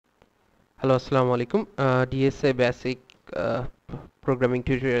Hello, আসসালামু আলাইকুম। DSA basic programming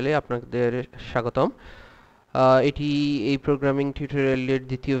টিউটোরিয়ালে আপনাদের স্বাগতম। এটি এই প্রোগ্রামিং টিউটোরিয়ালের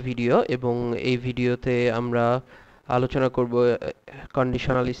দ্বিতীয় ভিডিও এবং এই ভিডিওতে আমরা আলোচনা করব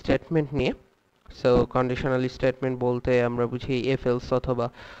কন্ডিশনাল স্টেটমেন্ট নিয়ে। সো কন্ডিশনাল স্টেটমেন্ট বলতে আমরা বুঝি এফ এলস অথবা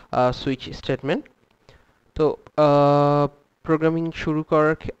সুইচ স্টেটমেন্ট। তো প্রোগ্রামিং শুরু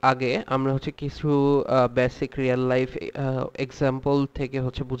করার আগে আমরা কিছু বেসিক রিয়েল লাইফ এক্সাম্পল থেকে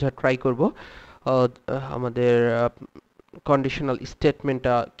বোঝার ট্রাই করব আমাদের কন্ডিশনাল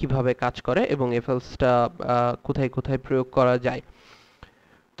স্টেটমেন্টটা কিভাবে কাজ করে এবং এফএলসটা কোথায় কোথায় প্রয়োগ করা যায়।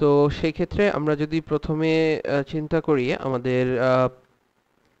 তো সেই ক্ষেত্রে আমরা যদি প্রথমে চিন্তা করি আমাদের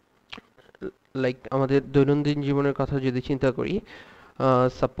আমাদের দৈনন্দিন জীবনের কথা যদি চিন্তা করি,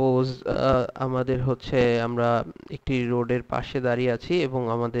 সাপোজ আমাদের আমরা একটি রোডের পাশে দাঁড়িয়ে আছি এবং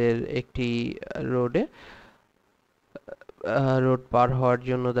আমাদের একটি রোডে রোড পার হওয়ার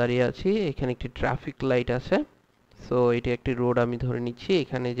জন্য দাঁড়িয়ে আছি। এখানে একটি ট্রাফিক লাইট আছে। সো এটি একটি রোড আমি ধরে নিচ্ছি,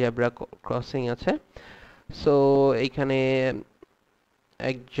 এখানে জেব্রা ক্রসিং আছে। সো এইখানে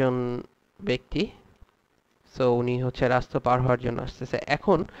একজন ব্যক্তি, সো উনি রাস্তা পার হওয়ার জন্য আসতেছে।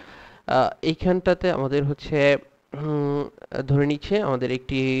 এখন এইখানটাতে আমাদের ধরে নিচ্ছে আমাদের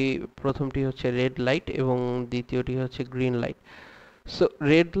প্রথমটি রেড লাইট এবং দ্বিতীয়টি green light. So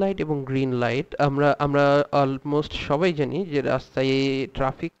red light এবং গ্রিন লাইট আমরা আমরা অলমোস্ট সবাই জানি যে রাস্তায়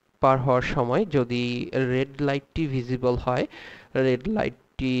ট্রাফিক পার হওয়ার সময় যদি রেড লাইটটি ভিজিবল হয়, রেড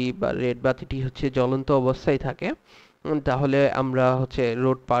লাইটটি বা রেড বাতিটি জ্বলন্ত অবস্থায় থাকে, তাহলে আমরা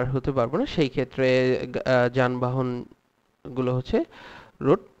রোড পার হতে পারবো না। সেই ক্ষেত্রে যানবাহন গুলো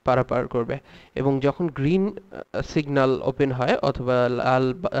রোড পারাপার করবে। এবং যখন গ্রিন সিগন্যাল ওপেন হয় অথবা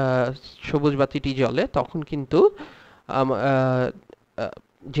সবুজ বাতিটি জ্বলে, তখন কিন্তু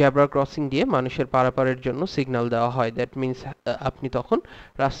জেব্রা ক্রসিং দিয়ে মানুষের পারাপারের জন্য সিগন্যাল দেওয়া হয়। দ্যাট মিন্স আপনি তখন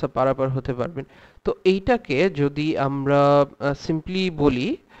রাস্তা পারাপার হতে পারবেন। তো এইটাকে যদি আমরা সিম্পলি বলি,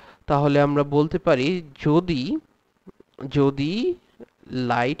 তাহলে আমরা বলতে পারি যদি যদি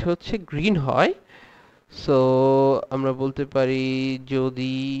লাইট গ্রিন হয়, সো আমরা বলতে পারি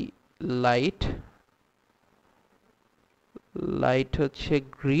যদি লাইট লাইট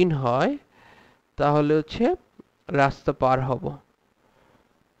গ্রিন হয়, তাহলে রাস্তা পার হব,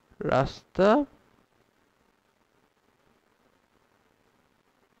 রাস্তা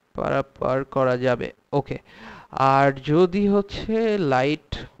পারাপার করা যাবে। ওকে। আর যদি লাইট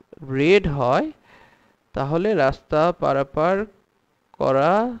রেড হয়, তাহলে রাস্তা পারাপার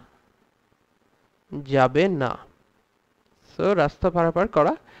করা যাবে না। সো রাস্তা পারাপার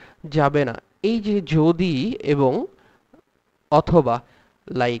করা যাবে না। এই যে যদি এবং অথবা,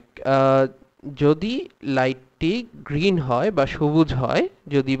 লাইক যদি লাইটটি গ্রিন হয় বা সবুজ হয়,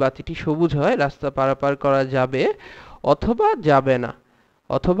 যদি বাতিটি সবুজ হয় রাস্তা পারাপার করা যাবে, অথবা যাবে না,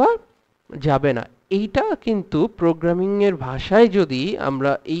 অথবা যাবে না। এইটা কিন্তু প্রোগ্রামিং এর ভাষায় যদি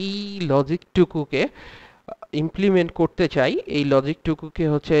আমরা এই লজিকটুকুকে ইমপ্লিমেন্ট করতে চাই, এই লজিকটুকুকে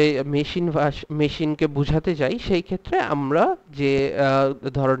মেশিনকে বোঝাতে চাই, সেই ক্ষেত্রে আমরা যে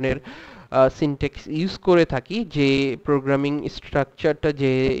ধরনের সিনট্যাক্স ইউজ করে থাকি, যে প্রোগ্রামিং স্ট্রাকচারটা,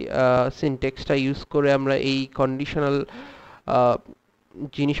 যে সিনট্যাক্সটা ইউজ করে আমরা এই কন্ডিশনাল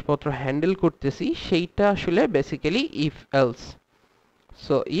জিনিসপত্র হ্যান্ডেল করতেছি, সেইটা আসলে basically if else.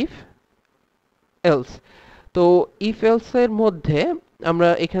 So if else. তো ইফ এলস এর মধ্যে আমরা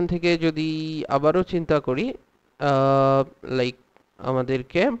এখান থেকে যদি আবারও চিন্তা করি, লাইক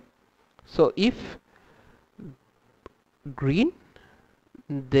আমাদেরকে, so if green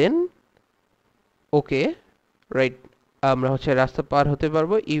then okay, right, আমরা রাস্তা পার হতে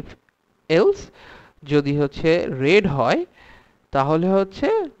পারবো। ইফ এলস যদি রেড হয়, তাহলে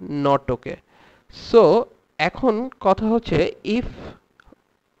নট ওকে। সো এখন কথা ইফ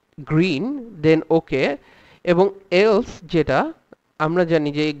গ্রিন দেন ওকে এবং এলস, যেটা আমরা জানি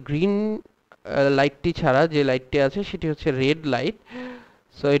যে গ্রিন লাইটটি ছাড়া যে লাইটটি আছে সেটি রেড লাইট।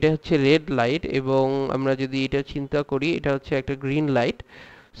 সো এটা রেড লাইট এবং আমরা যদি এটা চিন্তা করি, এটা একটা green light.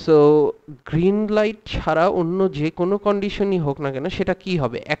 So green light ছাড়া অন্য যে কোনো কন্ডিশনই হোক না কেন, সেটা কি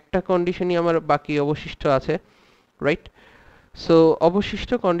হবে? একটা কন্ডিশনই আমার বাকি অবশিষ্ট আছে, রাইট? সো অবশিষ্ট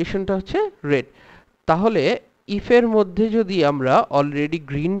কন্ডিশনটা রেড। তাহলে ইফের মধ্যে যদি আমরা অলরেডি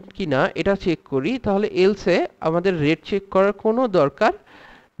গ্রিন কিনা এটা চেক করি, তাহলে এলসে আমাদের রেড চেক করার কোনো দরকার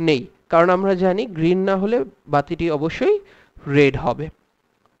নেই, কারণ আমরা জানি গ্রিন না হলে বাতিটি অবশ্যই রেড হবে।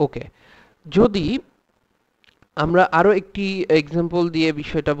 ওকে। যদি আমরা আরো একটি এক্সাম্পল দিয়ে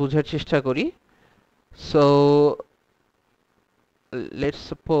বিষয়টা বোঝার চেষ্টা করি, সো লেটস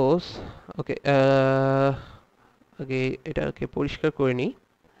সাপোজ, ওকে, আগে এটাকে পরিষ্কার করে নিই।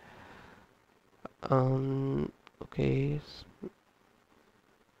 ওকে,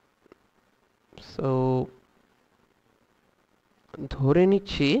 সো ধরে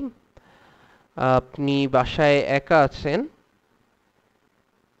নিচ্ছি আপনি বাসায় একা আছেন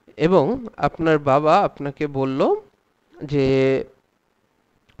এবং আপনার বাবা আপনাকে বলল যে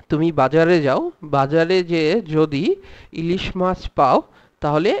তুমি বাজারে যাও, বাজারে যেয়ে যদি ইলিশ মাছ পাও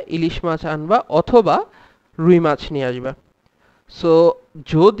তাহলে ইলিশ মাছ আনবা অথবা রুই মাছ নিয়ে আসবা। সো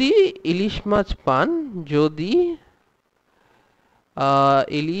যদি ইলিশ মাছ পান, যদি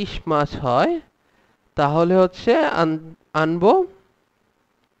ইলিশ মাছ হয় তাহলে হচ্ছে আনবো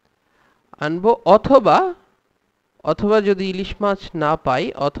আনবো অথবা অথবা যদি ইলিশ মাছ না পাই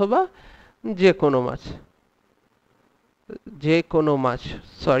অথবা যে কোনো মাছ, যে কোনো মাছ,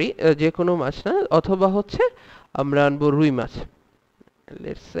 সরি যে কোনো মাছ না, অথবা হচ্ছে আমরা আনবো রুই মাছ,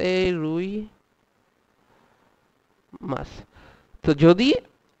 লেটস সে রুই মাছ। তো যদি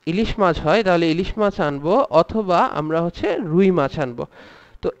ইলিশ মাছ হয় তাহলে ইলিশ মাছ আনবো অথবা আমরা হচ্ছে রুই মাছ আনবো।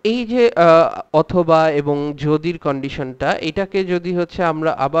 তো এই যে অথবা এবং যদির কন্ডিশনটা, এটাকে যদি হচ্ছে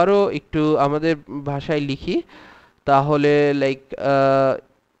আমরা আবারও একটু আমাদের ভাষায় লিখি তাহলে লাইক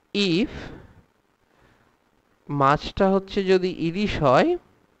ইফ মাছটা হচ্ছে যদি ইলিশ হয়,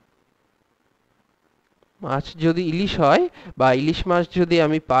 মাছ যদি ইলিশ হয় বা ইলিশ মাছ যদি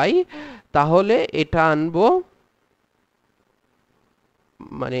আমি পাই তাহলে এটা আনবো,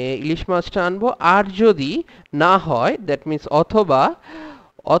 মানে ইলিশ মাছটা আনবো। আর যদি না হয় দ্যাট মিন্স অথবা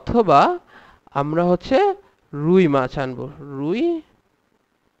অথবা আমরা হচ্ছে রুই মাছ আনবো, রুই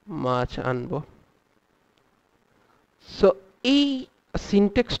মাছ আনবো। সো এই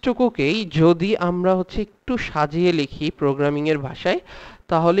সিনট্যাক্সটুকুকেই যদি আমরা হচ্ছে একটু সাজিয়ে লিখি প্রোগ্রামিং এর ভাষায়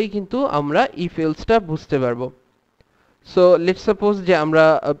তাহলেই কিন্তু আমরা ইফ এলসটা বুঝতে পারবো। সো লেটস সাপোজ যে আমরা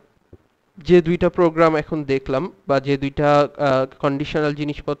যে দুইটা প্রোগ্রাম এখন দেখলাম বা যে দুইটা কন্ডিশনাল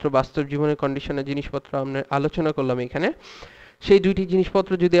জিনিসপত্র, বাস্তব জীবনের কন্ডিশনাল জিনিসপত্র আমরা আলোচনা করলাম এখানে, সেই দুইটি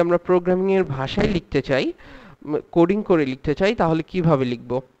জিনিসপত্র যদি আমরা প্রোগ্রামিং এর ভাষায় লিখতে চাই, কোডিং করে লিখতে চাই, তাহলে কিভাবে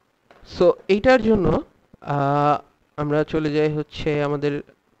লিখব? সো এইটার জন্য আহ, আমরা চলে যাই হচ্ছে আমাদের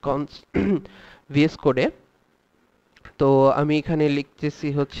ভিএস কোডে। তো আমি এখানে লিখতেছি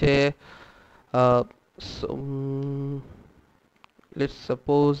হচ্ছে লেটস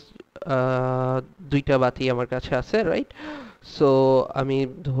সাপোজ দুইটা বাতি আমার কাছে আছে, রাইট? সো আমি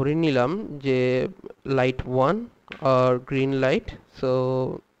ধরে নিলাম যে লাইট 1 আর গ্রিন লাইট। সো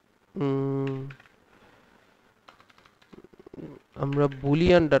আমরা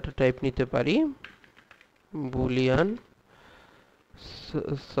বুলিয়ান ডাটা টাইপ নিতে পারি, বুলিয়ান,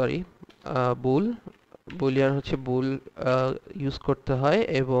 সরি বুল, বুলিয়ান হচ্ছে বুল ইউজ করতে হয়,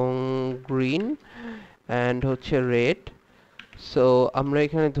 এবং গ্রিন অ্যান্ড হচ্ছে রেড। সো আমরা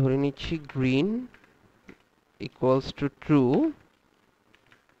এখানে ধরে নিচ্ছি green equals to true,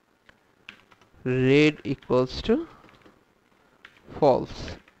 red equals to false।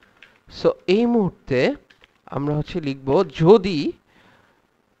 So এই মুহূর্তে আমরা হচ্ছে লিখব যদি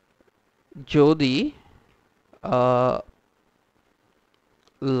যদি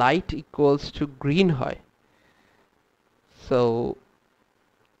লাইট ইকুয়ালস টু গ্রিন হয়। সো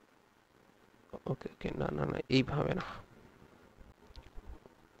ওকে ওকে, না না না, এইভাবে না।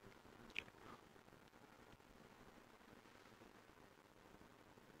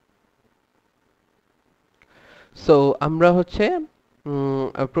 সো আমরা হচ্ছে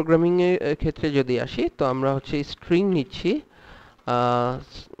প্রোগ্রামিং এর ক্ষেত্রে যদি আসি তো আমরা হচ্ছে স্ট্রিং নিচ্ছি,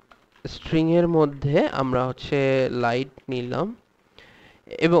 স্ট্রিং এর মধ্যে আমরা হচ্ছে লাইট নিলাম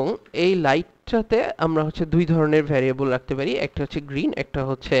এবং এই লাইটটাতে আমরা হচ্ছে দুই ধরনের ভ্যারিয়েবল রাখতে পারি, একটা হচ্ছে গ্রিন, একটা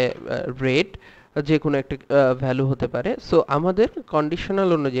হচ্ছে রেড, যে কোনো একটা ভ্যালু হতে পারে। সো আমাদের কন্ডিশনাল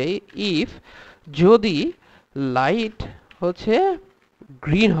অনুযায়ী ইফ যদি লাইট হচ্ছে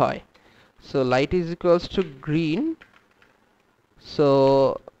গ্রিন হয়, so light is equals to green, so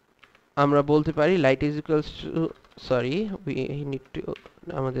আমরা বলতে পারি light is equals to, sorry we need to,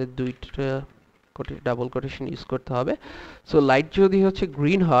 আমাদের দুইটা ডাবল কোটেশন ইউজ করতে হবে। সো লাইট যদি হচ্ছে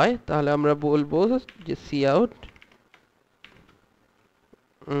গ্রিন হয় তাহলে আমরা বলবো যে C out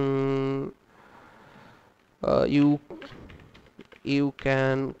you you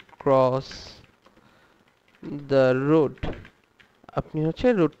can cross the road, আপনি হচ্ছে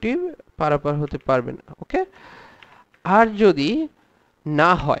রোডটি পারাপার হতে পারবেন, ওকে। আর যদি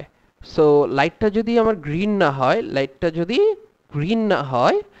না হয়, সো লাইটটা যদি আমার গ্রিন না হয়, লাইটটা যদি গ্রিন না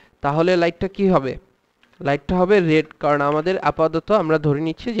হয় তাহলে লাইটটা কি হবে? লাইটটা হবে রেড, কারণ আমাদের আপাতত আমরা ধরে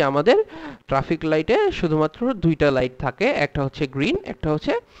নিচ্ছি যে আমাদের ট্রাফিক লাইটে শুধুমাত্র দুইটা লাইট থাকে, একটা হচ্ছে গ্রিন, একটা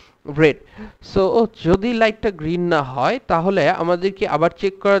হচ্ছে রেড। সো যদি লাইটটা গ্রিন না হয় তাহলে আমাদের কি আবার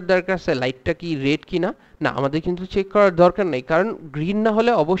চেক করার দরকার আছে লাইটটা কি রেড কিনা? না, আমাদের কিন্তু চেক করার দরকার নেই, কারণ গ্রিন না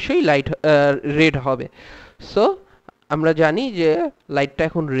হলে অবশ্যই লাইট রেড হবে। সো আমরা জানি যে লাইটটা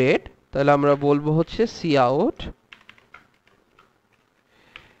এখন রেড, তাহলে আমরা বলবো হচ্ছে cout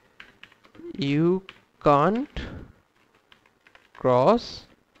you can't cross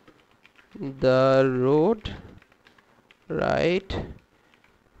the road right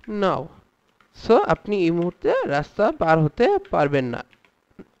now. So আপনি এই মুহূর্তে রাস্তা পার হতে পারবেন না।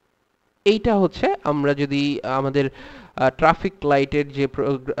 এইটা হচ্ছে আমরা যদি আমাদের ট্রাফিক লাইটের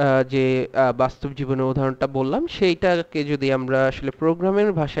যে বাস্তব জীবনের উদাহরণটা বললাম সেইটাকে যদি আমরা আসলে প্রোগ্রামের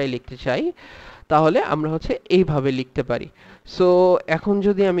ভাষায় লিখতে চাই তাহলে আমরা হচ্ছে এইভাবে লিখতে পারি। সো এখন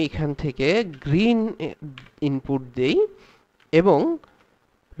যদি আমি এখান থেকে গ্রিন ইনপুট দেই এবং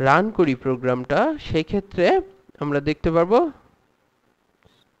রান করি প্রোগ্রামটা, সেই ক্ষেত্রে আমরা দেখতে পারবো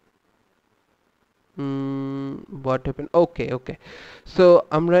what happened, ওকে সো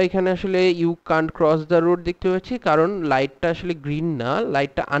আমরা এখানে আসলে you can't cross the road দেখতে পাচ্ছি কারণ লাইটটা আসলে গ্রিন না,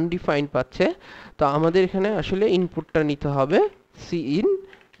 লাইটটা আনডিফাইন্ড পাচ্ছে। তো আমাদের এখানে আসলে ইনপুটটা নিতে হবে সি ইন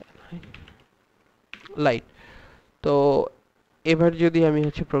লাইট। তো এবার যদি আমি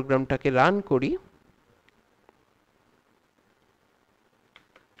হচ্ছে প্রোগ্রামটাকে রান করি,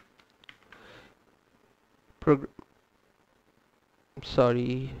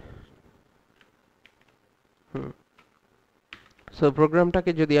 সরি সো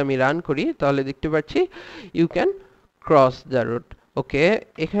প্রোগ্রামটাকে যদি আমি রান করি তাহলে দেখতে পাচ্ছি you can cross the road. ওকে,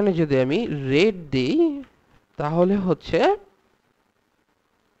 এখানে যদি আমি রেড দিই তাহলে হচ্ছে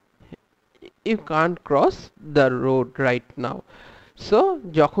you can't cross the road right now. So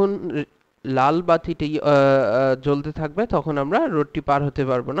যখন লাল বাতিটি জ্বলতে থাকবে তখন আমরা রোডটি পার হতে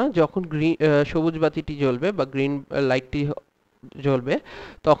পারবো না, যখন সবুজ বাতিটি জ্বলবে বা গ্রিন লাইটটি জ্বলবে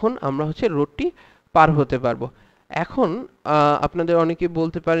তখন আমরা হচ্ছে রোডটি পার হতে পারবো। এখন আপনাদের অনেকে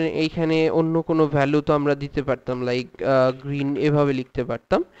বলতে পারেন এইখানে অন্য কোনো ভ্যালু তো আমরা দিতে পারতাম, লাইক গ্রিন এভাবে লিখতে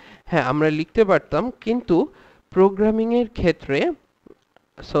পারতাম। হ্যাঁ, আমরা লিখতে পারতাম, কিন্তু প্রোগ্রামিং এর ক্ষেত্রে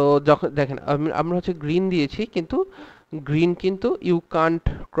সো যখন দেখেন আমরা হচ্ছে গ্রিন দিয়েছি, কিন্তু গ্রিন কিন্তু you can't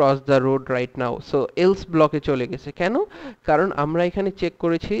cross the road right now, so else ব্লকে চলে গেছে। কেন? কারণ আমরা এখানে চেক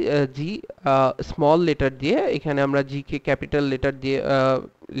করেছি জি স্মল লেটার দিয়ে, এখানে আমরা জি কে ক্যাপিটাল লেটার দিয়ে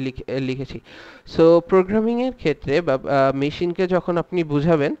লিখেছি। সো প্রোগ্রামিং এর ক্ষেত্রে বা মেশিনকে যখন আপনি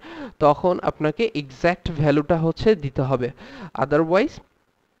বুঝাবেন তখন আপনাকে এক্স্যাক্ট ভ্যালুটা হচ্ছে দিতে হবে, আদারওয়াইজ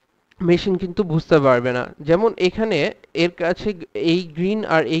মেশিন কিন্তু বুঝতে পারবে না। যেমন এখানে এর কাছে এই গ্রিন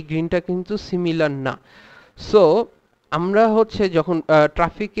আর এই গ্রিনটা কিন্তু সিমিলার না। সো আমরা হচ্ছে যখন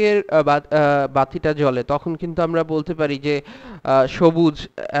ট্রাফিকের বাতিটা জ্বলে তখন কিন্তু আমরা বলতে পারি যে সবুজ,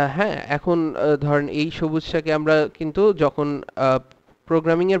 হ্যাঁ এখন ধরেন এই সবুজটাকে আমরা কিন্তু যখন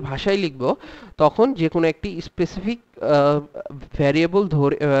প্রোগ্রামিং এর ভাষায় লিখব তখন যে কোনো একটি স্পেসিফিক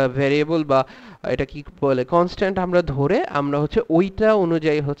ভ্যারিয়েবল বা এটা কি বলে কনস্ট্যান্ট আমরা ধরে আমরা হচ্ছে ওইটা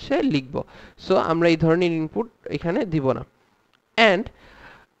অনুযায়ী হচ্ছে লিখব। সো আমরা এই ধরনের ইনপুট এখানে দিব না। অ্যান্ড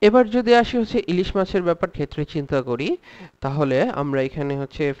এবার যদি আসি হচ্ছে ইলিশ মাছের ব্যাপার ক্ষেত্রে চিন্তা করি, তাহলে আমরা এখানে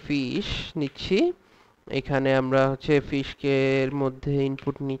হচ্ছে ফিশ নিচ্ছি, এখানে আমরা হচ্ছে ফিশকে এর মধ্যে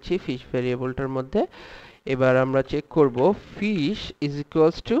ইনপুট নিচ্ছি ফিশ ভ্যারিয়েবলটার মধ্যে। এবার আমরা চেক করব fish is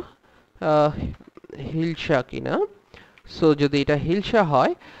equals to hilsa কিনা। সো যদি এটা হিলসা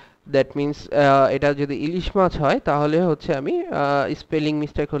হয় দ্যাট মিন্স এটা যদি ইলিশ মাছ হয় তাহলে হচ্ছে আমি স্পেলিং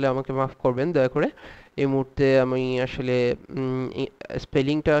মিস্টেক হলে আমাকে মাফ করবেন দয়া করে, এই মুহূর্তে আমি আসলে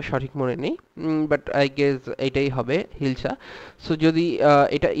স্পেলিংটা সঠিক মনে নেই, বাট আই গেস এটাই হবে হিলসা। সো যদি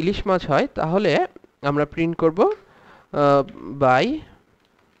এটা ইলিশ মাছ হয় তাহলে আমরা প্রিন্ট করব বাই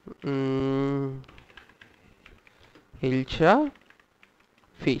হিলসা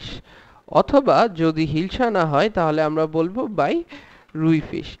ফিশ, অথবা যদি হিলসা না হয় তাহলে আমরা বলবো বাই রুই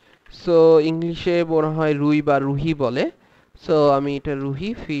ফিশ। সো ইংলিশে মনে হয় রুই বা রুহি বলে, সো আমি এটা Ruhi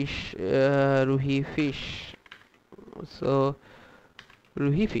fish so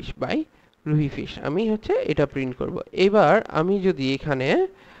Ruhi fish by Ruhi fish আমি হচ্ছে এটা প্রিন্ট করব। এবার আমি যদি এখানে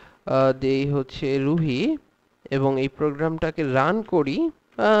দেই হচ্ছে রুহি এবং এই প্রোগ্রামটাকে রান করি,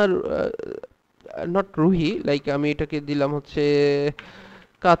 নট রুহি, লাইক আমি এটাকে দিলাম হচ্ছে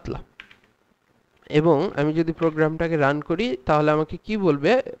কাতলা, এবং আমি যদি প্রোগ্রামটাকে রান করি তাহলে আমাকে কি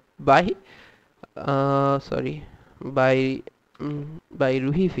বলবে bye sorry bye bye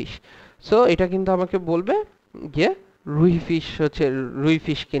Ruhi fish. So এটা কিন্তু আমাকে বলবে যে রুই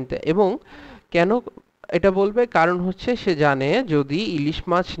ফিশ কিনতে, এবং কেন এটা বলবে কারণ হচ্ছে সে জানে যদি ইলিশ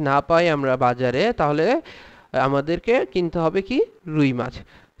মাছ না পাই আমরা বাজারে তাহলে আমাদেরকে কিনতে হবে কি রুই মাছ।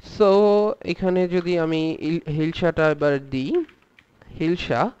 সো এখানে যদি আমি হিলসাটা এবার দিই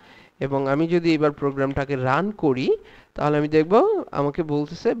হিলসা, এবং আমি যদি এবার প্রোগ্রামটাকে রান করি তাহলে আমি দেখব আমাকে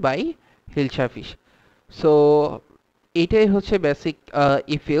বলতেছে বাই হিলসা ফিশ। সো এটাই হচ্ছে বেসিক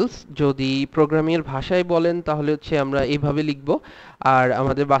ইফ এলস। যদি প্রোগ্রামিং ভাষায় বলেন তাহলে হচ্ছে আমরা এইভাবে লিখব, আর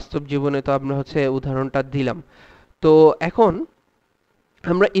আমাদের বাস্তব জীবনে তো আমরা হচ্ছে উদাহরণটা দিলাম। তো এখন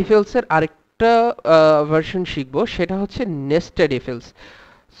আমরা ইফ এলস এর আরেকটা ভার্সন শিখব, সেটা হচ্ছে nested if else.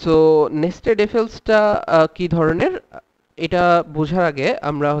 So nested if এলসটা কি ধরনের, এটা বোঝার আগে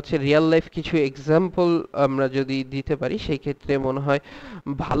আমরা হচ্ছে রিয়েল লাইফ কিছু এক্সাম্পল আমরা যদি দিতে পারি সেই ক্ষেত্রে মনে হয়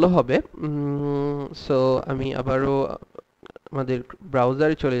ভালো হবে। সো আমি আবারও আমাদের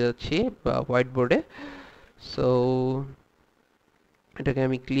ব্রাউজারে চলে যাচ্ছি বা হোয়াইট বোর্ডে। সো এটাকে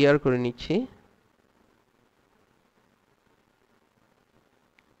আমি ক্লিয়ার করে নিচ্ছি।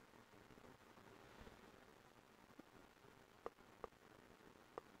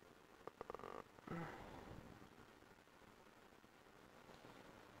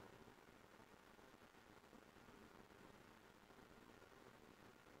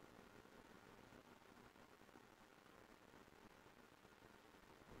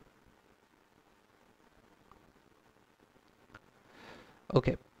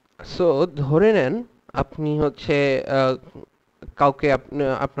 ওকে, সো ধরে নেন আপনি হচ্ছে আহ, কাউকে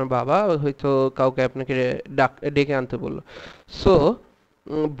আপনার বাবা হয়তো কাউকে আপনাকে ডেকে আনতে বললো। সো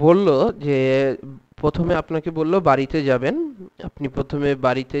বলল যে প্রথমে আপনাকে বলল বাড়িতে যাবেন, আপনি প্রথমে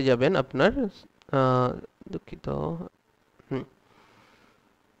বাড়িতে যাবেন আপনার, আহ, দুঃখিত, হুম,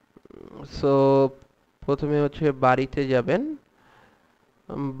 সো প্রথমে হচ্ছে বাড়িতে যাবেন,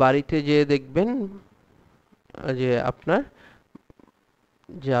 বাড়িতে যেয়ে দেখবেন যে আপনার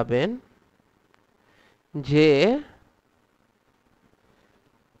যাবেন যে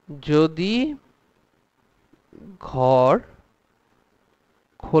যদি ঘর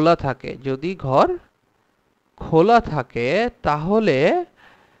খোলা থাকে, যদি ঘর খোলা থাকে তাহলে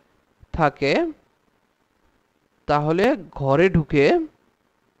থাকে তাহলে ঘরে ঢুকে,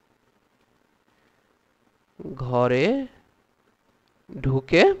 ঘরে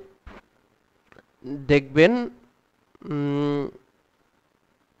ঢুকে দেখবেন, উম,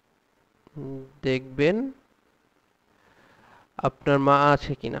 দেখবেন আপনার মা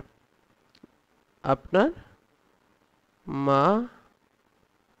আছে কিনা, আপনার মা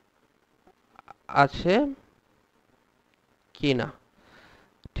আছে কিনা,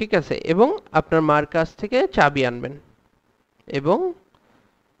 ঠিক আছে, এবং আপনার মার কাছ থেকে চাবি আনবেন, এবং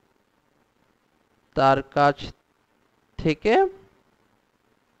তার কাছ থেকে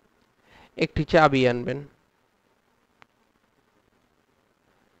একটি চাবি আনবেন,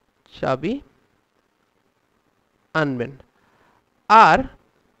 চাবি আনবেন। আর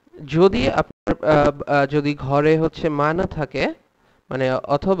যদি আপনার যদি ঘরে হচ্ছে মা না থাকে, মানে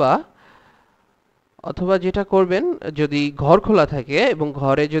অথবা অথবা যেটা করবেন, যদি ঘর খোলা থাকে এবং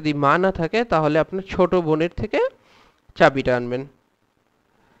ঘরে যদি মা না থাকে তাহলে আপনার ছোট বোনের থেকে চাবিটা আনবেন,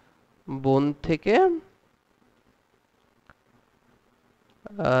 বোন থেকে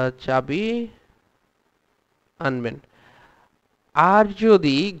চাবি আনবেন। আর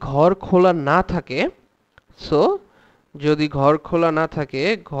যদি ঘর খোলা না থাকে, সো যদি ঘর খোলা না থাকে,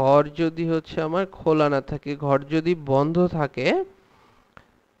 ঘর যদি হচ্ছে আমার খোলা না থাকে, ঘর যদি বন্ধ থাকে,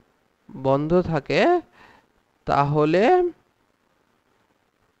 বন্ধ থাকে, তাহলে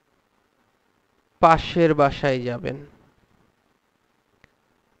পাশের বাসায় যাবেন,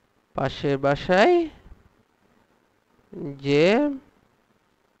 পাশের বাসায় যে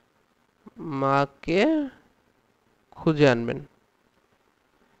মাকে খুঁজে আনবেন,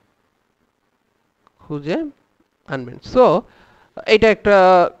 খুঁজে আনবেন। সো এটা একটা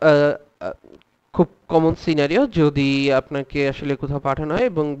আহ, আহ, খুব কমন সিনারিও। যদি আপনাকে আসলে কোথাও পাঠানো হয়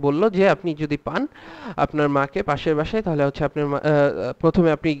এবং বলল যে আপনি যদি পান আপনার মাকে পাশের বাসায়, তাহলে হচ্ছে আপনার প্রথমে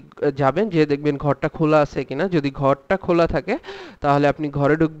আপনি যাবেন, যে দেখবেন ঘরটা খোলা আছে কিনা। যদি ঘরটা খোলা থাকে তাহলে আপনি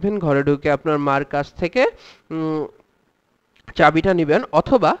ঘরে ঢুকবেন, ঘরে ঢুকে আপনার মার কাছ থেকে উম, চাবিটা নিবেন,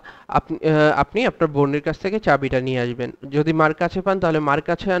 অথবা আপনি আপনার বোনের কাছ থেকে চাবিটা নিয়ে আসবেন। যদি মার কাছে পান তাহলে মার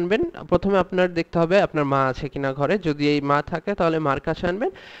কাছে আনবেন। প্রথমে আপনার দেখতে হবে আপনার মা আছে কিনা ঘরে, যদি এই মা থাকে তাহলে মার কাছে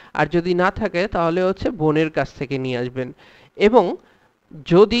আনবেন, আর যদি না থাকে তাহলে হচ্ছে বোনের কাছ থেকে নিয়ে আসবেন। এবং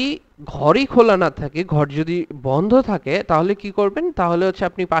যদি ঘরই খোলা না থাকে, ঘর যদি বন্ধ থাকে, তাহলে কি করবেন, তাহলে হচ্ছে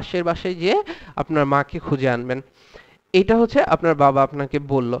আপনি পাশের বাসায় যেয়ে আপনার মাকে খুঁজে আনবেন। এটা হচ্ছে আপনার বাবা আপনাকে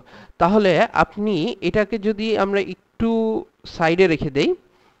বলল। তাহলে আপনি এটাকে যদি আমরা একটু সাইডে রেখে দেই,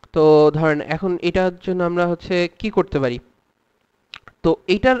 তো ধরেন এখন এটার জন্য আমরা হচ্ছে কি করতে পারি, তো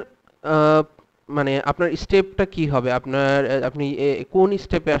এইটার আহ, মানে আপনার স্টেপটা কি হবে, আপনার আপনি কোন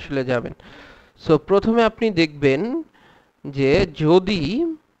স্টেপে আসলে যাবেন। সো প্রথমে আপনি দেখবেন যে যদি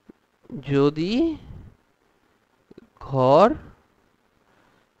যদি ঘর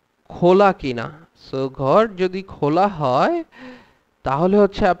খোলা কিনা। সো ঘর যদি খোলা হয় তাহলে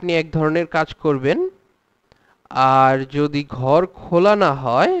হচ্ছে আপনি এক ধরনের কাজ করবেন, আর যদি ঘর খোলা না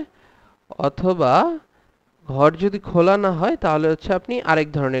হয়, অথবা ঘর যদি খোলা না হয়, তাহলে হচ্ছে আপনি আরেক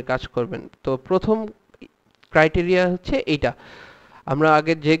ধরনের কাজ করবেন। তো প্রথম ক্রাইটেরিয়া হচ্ছে এইটা। আমরা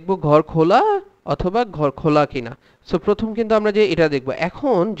আগে দেখব ঘর খোলা অথবা ঘর খোলা কিনা। সো প্রথম কিন্তু আমরা যে এটা দেখব।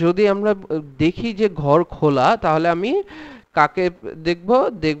 এখন যদি আমরা দেখি যে ঘর খোলা, তাহলে আমি কাকে দেখব?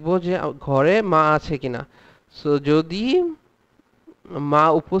 দেখব যে ঘরে মা আছে কিনা। সো যদি মা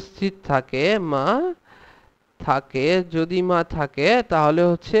উপস্থিত থাকে, যদি মা থাকে, তাহলে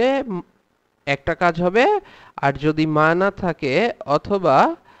হচ্ছে একটা কাজ হবে। আর যদি মা না থাকে, অথবা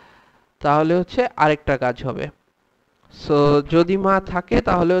তাহলে হচ্ছে আরেকটা কাজ হবে। সো যদি মা থাকে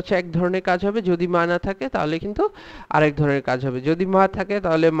তাহলে হচ্ছে এক ধরনের কাজ হবে, যদি মা না থাকে তাহলে কিন্তু আরেক ধরনের কাজ হবে। যদি মা থাকে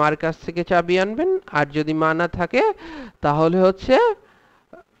তাহলে মার কাছ থেকে চাবি আনবেন, আর যদি মা না থাকে তাহলে হচ্ছে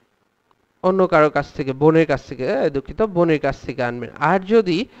অন্য কারো কাছ থেকে, বোনের কাছ থেকে, দুঃখিত, বোনের কাছ থেকে আনবেন। আর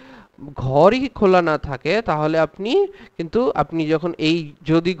যদি ঘরই খোলা না থাকে, তাহলে আপনি যখন এই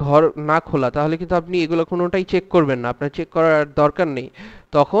যদি ঘর না খোলা, তাহলে কিন্তু আপনি এগুলো কোনোটাই চেক করবেন না, আপনার চেক করার দরকার নেই।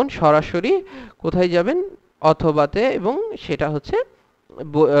 তখন সরাসরি কোথায় যাবেন? অথবাতে, এবং সেটা হচ্ছে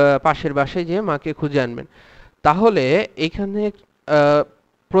পাশের বাসায় যেয়ে মাকে খুঁজে আনবেন। তাহলে এখানে আহ,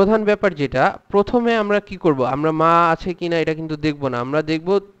 প্রধান ব্যাপার যেটা, প্রথমে আমরা কি করব? আমরা মা আছে কিনা এটা কিন্তু দেখব না, আমরা দেখব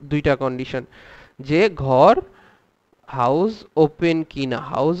দুইটা কন্ডিশন, যে ঘর হাউস ওপেন কিনা,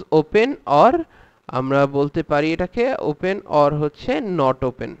 হাউস ওপেন, অর আমরা বলতে পারি এটাকে ওপেন অর হচ্ছে নট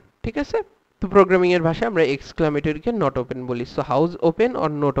ওপেন। ঠিক আছে? তো প্রোগ্রামিং এর ভাষায় আমরা এক্সক্লামেটরিকে নট ওপেন বলি। So house open or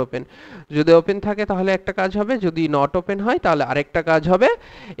not open, যদি ওপেন থাকে তাহলে একটা কাজ হবে, যদি নট ওপেন হয় তাহলে আরেকটা কাজ হবে।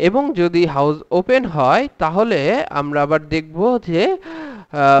 এবং যদি হাউস ওপেন হয়, তাহলে আমরা আবার দেখব যে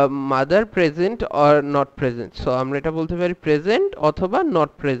mother present or not present. So আমরা এটা বলতে পারি প্রেজেন্ট অথবা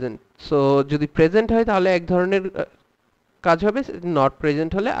নট প্রেজেন্ট। সো যদি প্রেজেন্ট হয় তাহলে এক ধরনের কাজ হবে, নট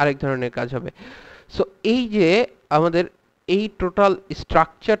প্রেজেন্ট হলে আরেক ধরনের কাজ হবে। সো এই যে আমাদের এই টোটাল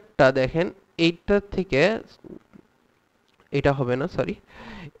স্ট্রাকচারটা দেখেন, এইটা থেকে এটা হবে না, সরি,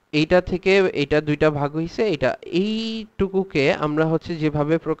 এইটা থেকে এইটা দুইটা ভাগ হইছে, এটা এইটুকুকে আমরা হচ্ছে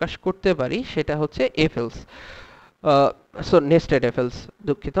যেভাবে প্রকাশ করতে পারি সেটা হচ্ছে F else, so nested F else,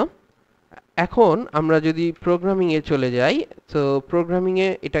 দুঃখিত। এখন আমরা যদি প্রোগ্রামিং এ চলে যাই, তো প্রোগ্রামিং এ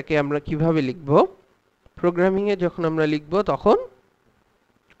এটাকে আমরা কিভাবে লিখব? প্রোগ্রামিং এ যখন আমরা লিখব, তখন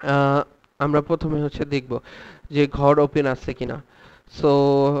আমরা প্রথমে হচ্ছে দেখব যে ঘর ওপেন আছে কিনা। সো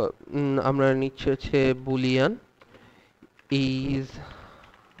আমরা নিচ্ছি হচ্ছে Boolean is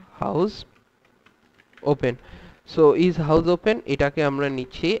house open. So is house open এটাকে আমরা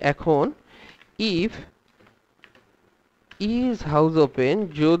নিচ্ছি। এখন ইফ ইজ হাউস ওপেন,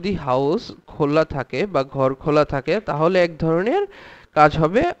 যদি হাউস খোলা থাকে বা ঘর খোলা থাকে, তাহলে এক ধরনের কাজ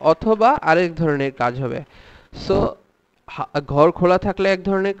হবে অথবা আরেক ধরনের কাজ হবে। সো ঘর খোলা থাকলে এক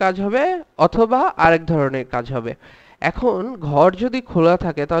ধরনের কাজ হবে, অথবা আরেক ধরনের কাজ হবে। এখন ঘর যদি খোলা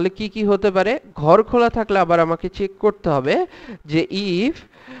থাকে তাহলে কি কি হতে পারে? ঘর খোলা থাকলে আবার আমাকে চেক করতে হবে যে ইফ,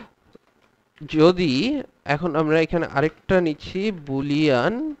 যদি, এখন আমরা এখানে আরেকটা নিচ্ছি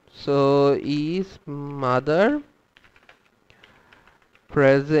Boolean, so is mother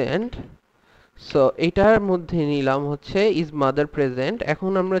present. So এটার মধ্যে নিলাম হচ্ছে ইজ মাদার প্রেজেন্ট।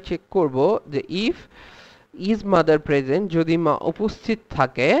 এখন আমরা চেক করব যে ইফ ইজ মাদার প্রেজেন্ট, যদি মা উপস্থিত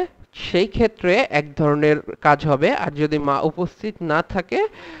থাকে সেই ক্ষেত্রে এক ধরনের কাজ হবে, আর যদি মা উপস্থিত না থাকে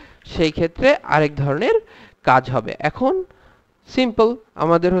সেই ক্ষেত্রে আরেক ধরনের কাজ হবে। এখন সিম্পল,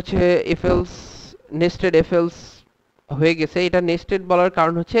 আমাদের হচ্ছে if else, nested if else হয়ে গেছে। এটা নেস্টেড বলার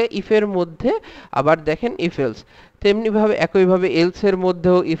কারণ হচ্ছে ইফের মধ্যে আবার দেখেন ইফ এলস, তেমনি ভাবে একইভাবে এলস এর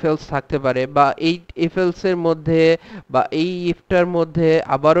মধ্যেও ইফ এলস থাকতে পারে, বা এই ইফ এলস এর মধ্যে বা এই ইফটার মধ্যে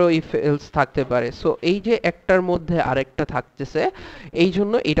আবারও ইফ এলস থাকতে পারে। সো এই যে একটার মধ্যে আরেকটা থাকতেছে, এই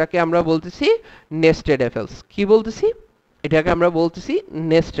জন্য এটাকে আমরা বলতেছি নেস্টেড ইফ এলস। কি বলতেছি? এটাকে আমরা বলতেছি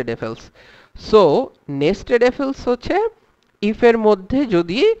nested if else. So nested if else হচ্ছে ইফের মধ্যে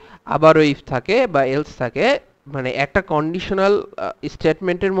যদি আবারও ইফ থাকে বা এলস থাকে, মানে একটা কন্ডিশনাল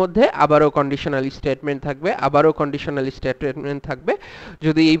স্টেটমেন্টের মধ্যে আবারও কন্ডিশনাল স্টেটমেন্ট থাকবে, আবারও কন্ডিশনাল স্টেটমেন্ট থাকবে।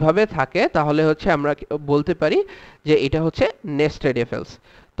 যদি এইভাবে থাকে তাহলে হচ্ছে আমরা বলতে পারি যে এটা হচ্ছে নেস্টেড ইফ এলস।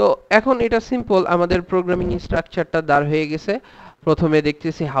 তো এখন এটা সিম্পল, আমাদের প্রোগ্রামিং স্ট্রাকচারটা দাঁড় হয়ে গেছে। প্রথমে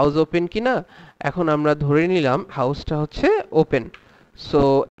দেখতেছি হাউস ওপেন কিনা। এখন আমরা ধরে নিলাম হাউসটা হচ্ছে ওপেন, সো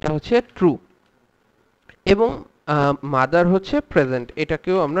এটা হচ্ছে ট্রু। এবং মাদার হচ্ছে প্রেজেন্ট,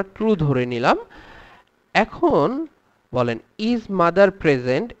 এটাকেও আমরা ট্রু ধরে নিলাম। এখন বলেন ইজ মাদার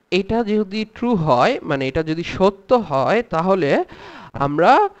প্রেজেন্ট, এটা যদি ট্রু হয়, মানে এটা যদি সত্য হয়, তাহলে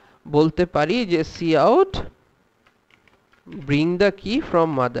আমরা বলতে পারি যে সি আউট ব্রিং দ্য কি ফ্রম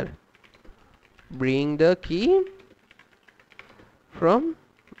মাদার, ব্রিং দ্য কি ফ্রম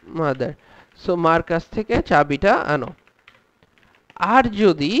মাদার। সো মার কাছ থেকে চাবিটা আনো। আর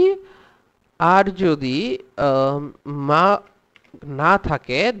যদি আর যদি মা না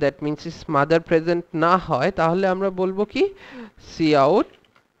থাকে, that means is mother present না হয়, তাহলে আমরা বলবো কি সি আউট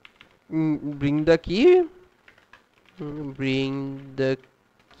ব্রিং দ্য কি bring the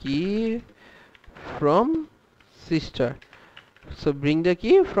key from sister. So bring the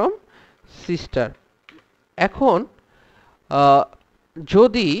key from sister. এখন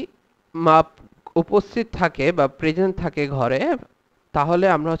যদি মা উপস্থিত থাকে বা প্রেজেন্ট থাকে ঘরে, তাহলে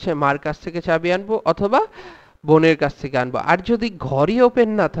আমরা হচ্ছে মার কাছ থেকে চাবি আনবো অথবা বোনের কাছ থেকে আনবো। আর যদি ঘরই ওপেন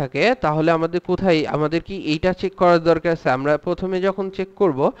না থাকে, তাহলে আমাদের কোথায়, আমাদের কি এইটা চেক করার দরকার আছে? আমরা প্রথমে যখন চেক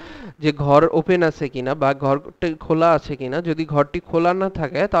করব যে ঘর ওপেন আছে কিনা বা ঘরটি খোলা আছে কিনা, যদি ঘরটি খোলা না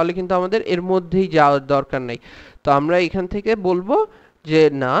থাকে তাহলে কিন্তু আমাদের এর মধ্যেই যাওয়ার দরকার নেই। তো আমরা এখান থেকে বলবো যে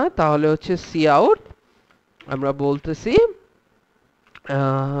না, তাহলে হচ্ছে সি আউট, আমরা বলতেছি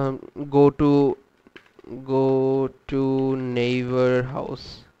go to go to neighbor house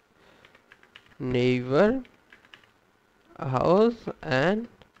and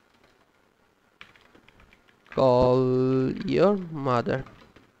call your mother.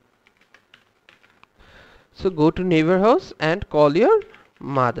 So go to neighbor house and call your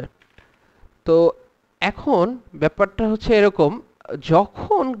mother. তো এখন ব্যাপারটা হচ্ছে এরকম,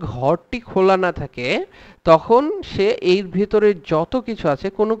 যখন ঘরটি খোলা না থাকে তখন সে এর ভিতরে যত কিছু আছে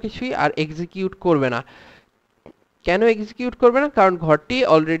কোনো কিছুই আর এক্সিকিউট করবে না। কেন এক্সিকিউট করবে না? কারণ ঘরটি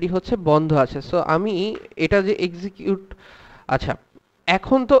অলরেডি হচ্ছে বন্ধ আছে। সো আমি এটা যে এক্সিকিউট, আচ্ছা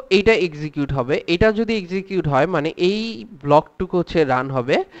এখন তো এইটা এক্সিকিউট হবে। এটা যদি এক্সিকিউট হয় মানে এই ব্লকটুকু হচ্ছে রান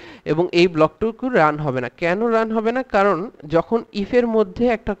হবে এবং এই ব্লকটুকু রান হবে না। কেন রান হবে না? কারণ যখন ইফের মধ্যে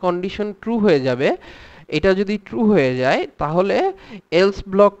একটা কন্ডিশন ট্রু হয়ে যাবে, এটা যদি ট্রু হয়ে যায় তাহলে এলস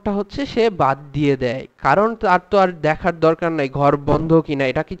ব্লকটা হচ্ছে সে বাদ দিয়ে দেয়। কারণ তার তো আর দেখার দরকার নাই ঘর বন্ধ কিনা,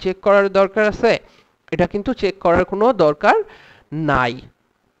 এটা কি চেক করার দরকার আছে? এটা কিন্তু চেক করার কোনো দরকার নাই।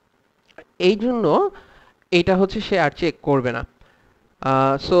 এই জন্য এটা হচ্ছে সে আর চেক করবে না।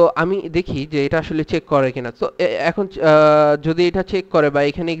 সো আমি দেখি যে এটা আসলে চেক করে কিনা। তো এখন যদি এটা চেক করে বা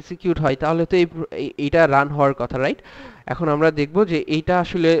এখানে এক্সিকিউট হয় তাহলে তো এইটা রান হওয়ার কথা, রাইট? এখন আমরা দেখব যে এইটা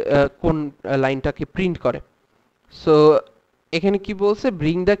আসলে কোন লাইনটাকে প্রিন্ট করে। সো এখানে কি বলছে?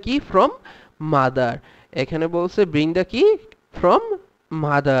 ব্রিং দ্য কি ফ্রম মাদার। এখানে বলছে ব্রিং দ্য কি ফ্রম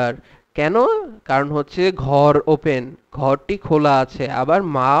মাদার। কেন? কারণ হচ্ছে ঘর ওপেন, ঘরটি খোলা আছে, আবার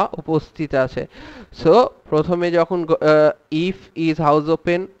মা উপস্থিত আছে। সো প্রথমে যখন ইফ ইজ হাউস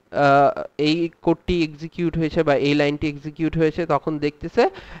ওপেন এই কোডটি এক্সিকিউট হয়েছে বা এই লাইনটি এক্সিকিউট হয়েছে, তখন দেখতেছে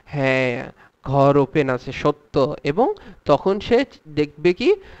হ্যাঁ ঘর ওপেন আছে সত্য, এবং তখন সে দেখবে কি,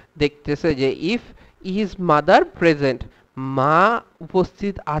 দেখতেছে যে ইফ ইজ মাদার প্রেজেন্ট, মা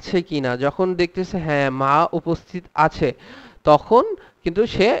উপস্থিত আছে কিনা। যখন দেখতেছে হ্যাঁ মা উপস্থিত আছে, তখন কিন্তু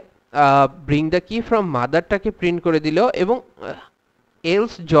সে ব্রিং দ্য কি ফ্রম মাদারটাকে প্রিন্ট করে দিল এবং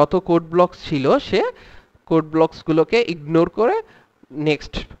এলস যত কোড ব্লকস ছিল সে কোড ব্লকসগুলোকে ইগনোর করে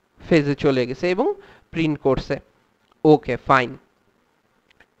নেক্সট ফেজে চলে গেছে এবং প্রিন্ট করছে। Okay fine.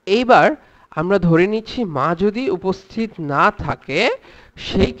 এইবার আমরা ধরে নিচ্ছি মা যদি উপস্থিত না থাকে,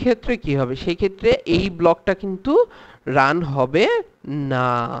 সেই ক্ষেত্রে কি হবে? সেই ক্ষেত্রে এই ব্লকটা কিন্তু রান হবে না।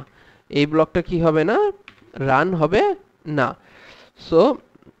 এই ব্লকটা কি হবে না? রান হবে না। সো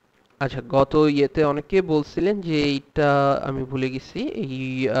আচ্ছা, গত ইয়েতে অনেকে বলছিলেন যে এইটা আমি ভুলে গেছি, এই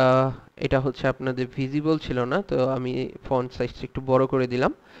এটা হচ্ছে আপনাদের ভিজিবল ছিল না, তো আমি ফন্ট সাইজটা একটু বড় করে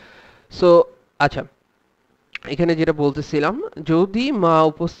দিলাম। সো আচ্ছা, এখানে যেটা বলতেছিলাম, যদি মা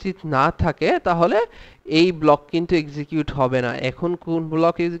উপস্থিত না থাকে তাহলে এই ব্লক কিন্তু এক্সিকিউট হবে না। এখন কোন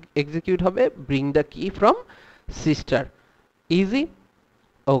ব্লক এক্সিকিউট হবে? ব্রিং দ্য কি from sister. Easy?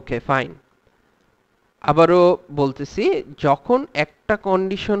 Okay fine. আবারও বলতেছি, যখন একটা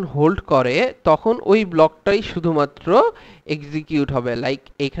কন্ডিশন হোল্ড করে তখন ওই ব্লকটাই শুধুমাত্র এক্সিকিউট হবে। লাইক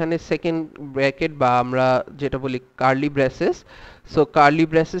এখানে সেকেন্ড ব্র্যাকেট বা আমরা যেটা বলি কার্লি ব্রেসেস, সো কার্লি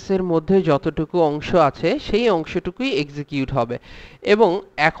ব্রেসেসের মধ্যে যতটুকু অংশ আছে সেই অংশটুকুই এক্সিকিউট হবে। এবং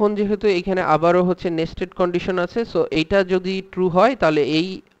এখন যেহেতু এখানে আবারও হচ্ছে নেস্টেড কন্ডিশন আছে, সো এইটা যদি ট্রু হয় তাহলে এই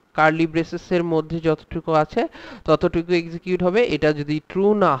কার্লি ব্রেসেসের মধ্যে যতটুকু আছে ততটুকু এক্সিকিউট হবে। এটা যদি ট্রু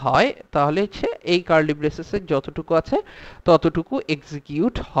না হয় তাহলে হচ্ছে এই কার্লি ব্রেসেসের যতটুকু আছে ততটুকু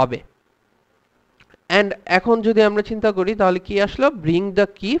এক্সিকিউট হবে। অ্যান্ড এখন যদি আমরা চিন্তা করি তাহলে কি আসলো? ব্রিং দ্য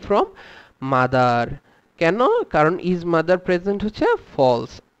কি ফ্রম মাদার। কেন? কারণ ইজ মাদার প্রেজেন্ট হচ্ছে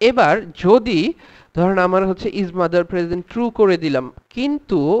ফলস। এবার যদি ধরেন আমার হচ্ছে ইজ মাদার প্রেজেন্ট ট্রু করে দিলাম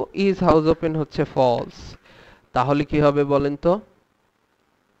কিন্তু ইজ হাউস ওপেন হচ্ছে ফলস, তাহলে কি হবে বলেন তো?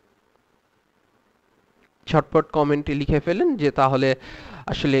 ঝটপট কমেন্টে লিখে ফেলেন যে তাহলে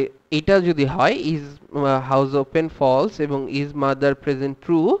আসলে এটা যদি হয় ইজ হাউস ওপেন ফলস এবং ইজ মাদার প্রেজেন্ট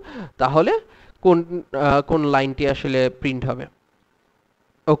ট্রু, তাহলে কোন কোন লাইনটি আসলে প্রিন্ট হবে।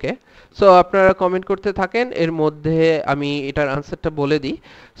 ওকে, সো আপনারা কমেন্ট করতে থাকেন, এর মধ্যে আমি এটার আনসারটা বলে দিই।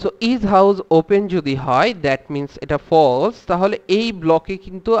 সো ইজ হাউস ওপেন যদি হয় দ্যাট মিন্স এটা ফলস, তাহলে এই ব্লকে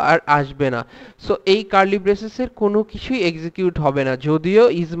কিন্তু আর আসবে না। সো এই কার্লি ব্রেসেসের কোনো কিছুই এক্সিকিউট হবে না, যদিও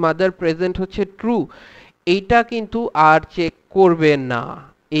ইজ মাদার প্রেজেন্ট হচ্ছে ট্রু, এইটা কিন্তু আর চেক করবে না।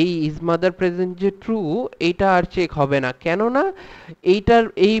 এই ইজ মাদার প্রেজেন্ট যে ট্রু, এইটা আর চেক হবে না, কেননা এইটার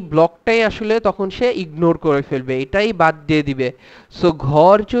এই ব্লকটাই আসলে তখন সে ইগনোর করে ফেলবে, এটাই বাদ দিয়ে দিবে। সো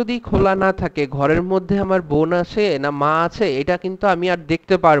ঘর যদি খোলা না থাকে, ঘরের মধ্যে আমার বোন আছে না মা আছে, এটা কিন্তু আমি আর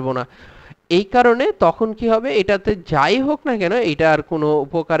দেখতে পারবো না। এই কারণে তখন কি হবে, এটাতে যাই হোক না কেন এটা আর কোনো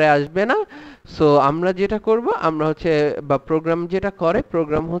উপকারে আসবে না। সো আমরা যেটা করব, আমরা হচ্ছে বা প্রোগ্রাম যেটা করে,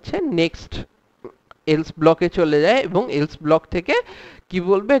 প্রোগ্রাম হচ্ছে নেক্সট এলস ব্লকে চলে যায় এবং এলস ব্লক থেকে কি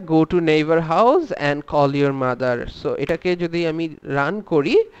বলবে, go to neighbour house and call your mother. So এটাকে যদি আমি রান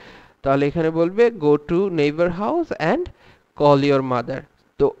করি, তাহলে এখানে বলবে go to neighbour house and call your mother.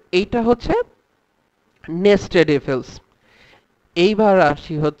 তো এইটা হচ্ছে নেস্টেড এফ এলস। এইবার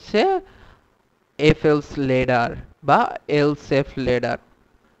আসি হচ্ছে এফ এলস লেডার বা এলস এফ লেডার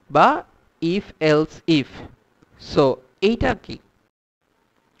বা ইফ এলস ইফ। সো এইটা কি,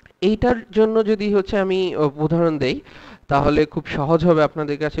 এইটার জন্য যদি হচ্ছে আমি উদাহরণ দেই, তাহলে খুব সহজ হবে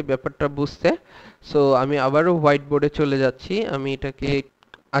আপনাদের কাছে ব্যাপারটা বুঝতে। সো আমি আবারও হোয়াইট বোর্ডে চলে যাচ্ছি, আমি এটাকে,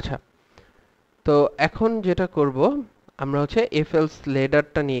 আচ্ছা, তো এখন যেটা করব, আমরা হচ্ছে এফএলস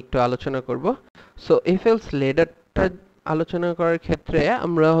লেডারটা নিয়ে একটু আলোচনা করব। সো এফএলস লেডারটা আলোচনা করার ক্ষেত্রে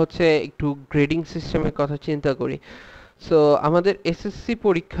আমরা হচ্ছে একটু গ্রেডিং সিস্টেমের কথা চিন্তা করি। সো আমাদের এসএসসি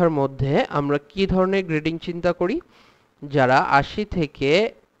পরীক্ষার মধ্যে আমরা কি ধরনের গ্রেডিং চিন্তা করি, যারা ৮০ থেকে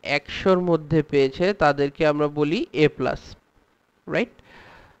 ১০০-র মধ্যে পেয়েছে তাদেরকে আমরা বলি এ প্লাস, রাইট?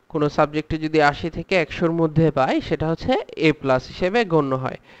 কোনো সাবজেক্টে যদি ৮০ থেকে ১০০-র মধ্যে পায় সেটা হচ্ছে এ প্লাস হিসেবে গণ্য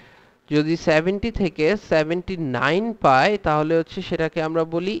হয়। যদি 70 থেকে 79 পায় তাহলে হচ্ছে সেটাকে আমরা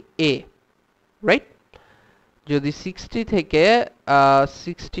বলি এ, রাইট? যদি 60 থেকে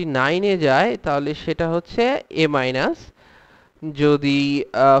 69-এ যায় তাহলে সেটা হচ্ছে এ মাইনাস। যদি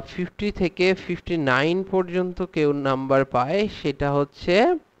 50 থেকে 59 পর্যন্ত কেউ নাম্বার পায় সেটা হচ্ছে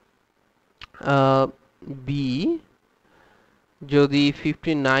বি। যদি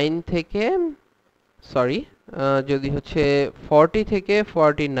 59 থেকে, সরি, যদি হচ্ছে 40 থেকে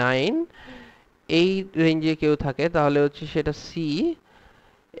 49 এই রেঞ্জে কেউ থাকে তাহলে হচ্ছে সেটা সি।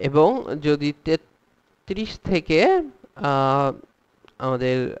 এবং যদি 33 থেকে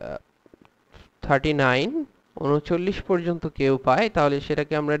আমাদের 39 পর্যন্ত কেউ পায় তাহলে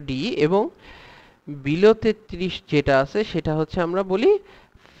সেটাকে আমরা ডি, এবং বিলো 33 যেটা আছে সেটা হচ্ছে আমরা বলি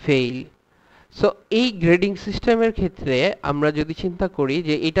ফেইল। সো এই গ্রেডিং সিস্টেমের ক্ষেত্রে আমরা যদি চিন্তা করি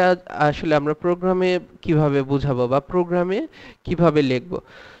যে এটা আসলে আমরা প্রোগ্রামে কিভাবে বুঝাবো বা প্রোগ্রামে কিভাবে লিখবো,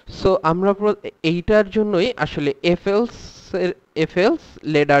 সো আমরা এইটার জন্যই আসলে এফএলস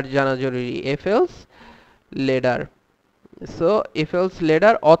লেডার জানা জরুরি। এফএলস লেডার, সো এফএলস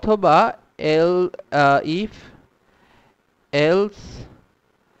লেডার অথবা এল ইফ এলস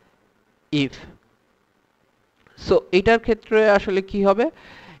ইফ। সো এটার ক্ষেত্রে আসলে কি হবে,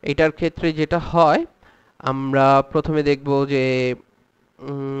 এটার ক্ষেত্রে যেটা হয়, আমরা প্রথমে দেখব যে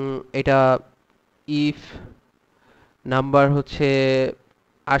এটা ইফ নাম্বার হচ্ছে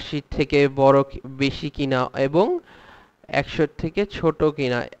 ৮০ থেকে বড় বেশি কিনা এবং ১০০ থেকে ছোট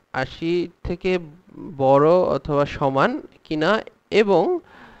কিনা, ৮০ থেকে বড় অথবা সমান কিনা, এবং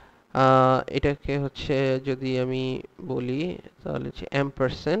এটাকে হচ্ছে যদি আমি বলি তাহলে হচ্ছে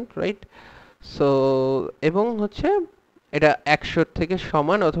এম্পারসেন্ট, রাইট? সো এবং হচ্ছে এটা ১০০ থেকে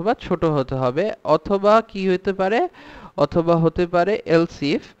সমান অথবা ছোট হতে হবে, অথবা কি হতে পারে, অথবা হতে পারে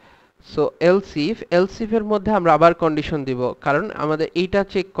এলসিফ। সো এলসিফ এর মধ্যে আমরা আবার কন্ডিশন দিব, কারণ আমাদের এইটা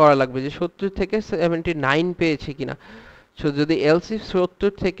চেক করা লাগবে যে ৭০ থেকে 79 পেয়েছে কিনা। সো যদি এলসিফ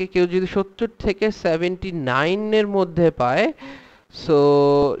 ৭০ থেকে, কেউ যদি ৭০ থেকে 79 এর মধ্যে পায়, সো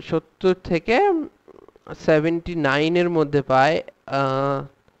 ৭০ থেকে 79 এর মধ্যে পায়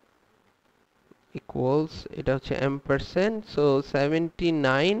ইকুয়ালস, এটা হচ্ছে এম্পারসেন্ট। সো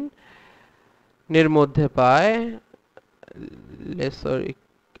 79 এর মধ্যে পায় lesser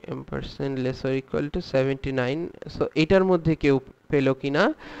এম্পারসেন্ট lesser equal to 79। So এটার মধ্যে কেউ পেলো কিনা।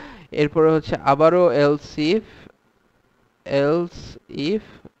 এরপরে হচ্ছে আবারও এলস ইফ,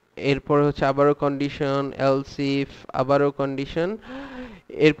 এরপরে হচ্ছে আবারও কন্ডিশন এলস ইফ, আবারও কন্ডিশন,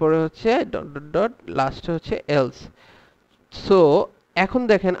 এরপরে হচ্ছে ডট ডট ডট, লাস্টে হচ্ছে এলস। সো এখন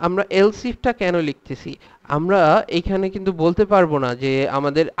দেখেন আমরা এলস ইফটা কেন লিখতেছি, আমরা এখানে কিন্তু বলতে পারবো না যে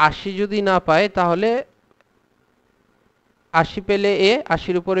আমাদের ৮০ যদি না পায় তাহলে ৮০ পেলে এ,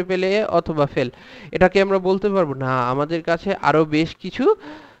 ৮০-র উপরে পেলে এ অথবা ফেল, এটাকে আমরা বলতে পারবো না। আমাদের কাছে আরো বেশ কিছু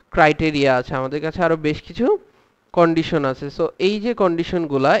ক্রাইটেরিয়া আছে, আমাদের কাছে আরো বেশ কিছু কন্ডিশন আছে। সো এই যে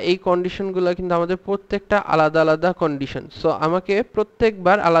কন্ডিশনগুলা, এই কন্ডিশনগুলা কিন্তু আমাদের প্রত্যেকটা আলাদা আলাদা কন্ডিশন। সো আমাকে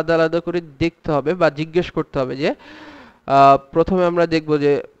প্রত্যেকবার আলাদা আলাদা করে দেখতে হবে বা জিজ্ঞেস করতে হবে যে প্রথমে আমরা দেখব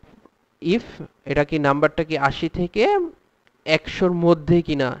যে ইফ এটা কি নাম্বারটা কি ৮০ থেকে ১০০-র মধ্যে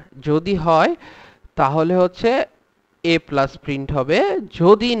কিনা, যদি হয় তাহলে হচ্ছে এ প্লাস প্রিন্ট হবে,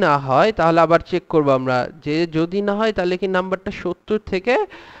 যদি না হয় তাহলে আবার চেক করব আমরা যে যদি না হয় তাহলে কি নাম্বারটা ৭০ থেকে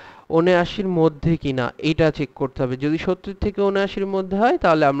 ৭৯-র মধ্যে কিনা, এটা চেক করতে হবে। যদি ৭০ থেকে ৭৯-র মধ্যে হয়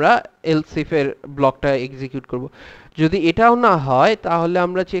তাহলে আমরা এলস ইফ এর ব্লকটা এক্সিকিউট করব। যদি এটাও না হয় তাহলে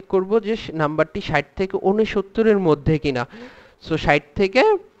আমরা চেক করব যে নাম্বারটি ৬০ থেকে ৬৯-এর মধ্যে কিনা। সো ৬০ থেকে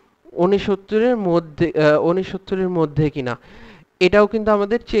 ৬৯-এর মধ্যে ৬৯-এর মধ্যে কিনা, এটাও কিন্তু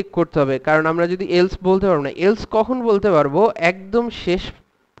আমাদের চেক করতে হবে। কারণ আমরা যদি এলস বলতে পারবো না, এলস কখন বলতে পারবো, একদম শেষ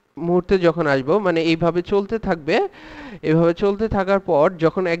মুহূর্তে যখন আসবো, মানে এইভাবে চলতে থাকবে, এভাবে চলতে থাকার পর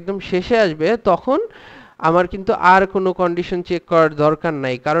যখন একদম শেষে আসবে তখন আমার কিন্তু আর কোনো কন্ডিশন চেক করার দরকার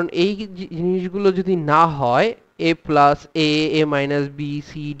নাই। কারণ এই জিনিসগুলো যদি না হয়, এ প্লাস এ মাইনাস বি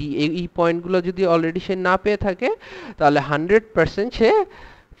সি ডি, এই পয়েন্টগুলো যদি অলরেডি সে না পেয়ে থাকে তাহলে 100% সে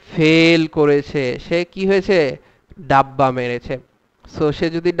ফেল করেছে, সে কি হয়েছে, ডাব্বা মেরেছে। সো সে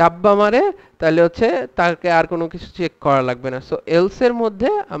যদি ডাব্বা মারে তাহলে হচ্ছে তাকে আর কোনো কিছু চেক করা লাগবে না। সো এলস এর মধ্যে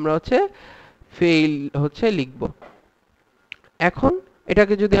আমরা হচ্ছে ফেইল হচ্ছে লিখব। এখন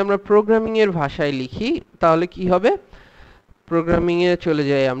এটাকে যদি আমরা প্রোগ্রামিং এর ভাষায় লিখি তাহলে কি হবে, প্রোগ্রামিং এ চলে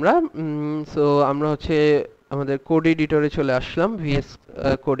যাই আমরা। সো আমরা হচ্ছে আমাদের কোড এডিটরে চলে আসলাম, ভিএস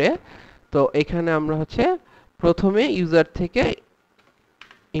কোডে। তো এখানে আমরা হচ্ছে প্রথমে ইউজার থেকে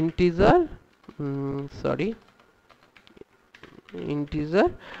ইন্টিজার ইন্টিজার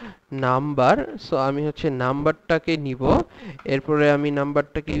নাম্বার, সো আমি হচ্ছে নাম্বারটাকে নিব, এরপরে আমি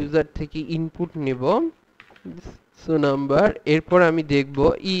নাম্বারটাকে ইউজার থেকে ইনপুট নিব, সো নাম্বার, এরপর আমি দেখব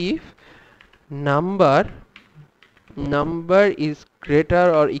if number is greater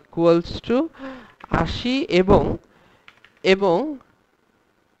or equals to ৮০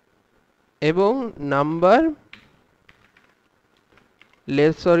 এবং number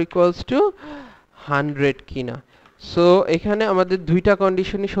less or equals to 100 কিনা। সো এখানে আমাদের দুইটা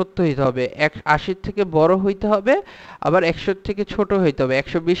কন্ডিশনই সত্য হইতে হবে, ৮০ থেকে বড় হইতে হবে, আবার ১০০ থেকে ছোট হইতে হবে।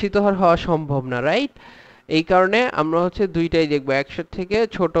 ১০০ বেশি তো আর হওয়া সম্ভব না, রাইট? এই কারণে আমরা হচ্ছে দুইটাই দেখবো, ১০০ থেকে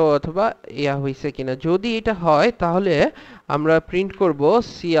ছোট অথবা ইয়া হইছে কিনা। যদি এটা হয় তাহলে আমরা প্রিন্ট করব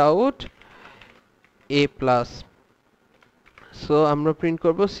সি আউট এ প্লাস। সো আমরা প্রিন্ট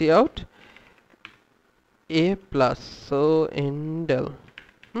করব সি আউট এ প্লাস, সো এন্ডেল।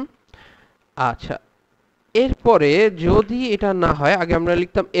 আচ্ছা, এরপরে যদি এটা না হয়, আগে আমরা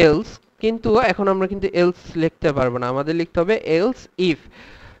লিখতাম এলস, কিন্তু এখন আমরা কিন্তু এলস লিখতে পারবো না, আমাদের লিখতে হবে এলস ইফ।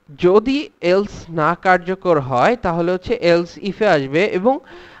 যদি এলস না কার্যকর হয় তাহলে হচ্ছে এলস ইফে আসবে, এবং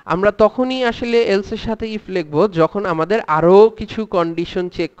আমরা তখনই আসলে এলস এর সাথে ইফ লিখবো যখন আমাদের আরো কিছু কন্ডিশন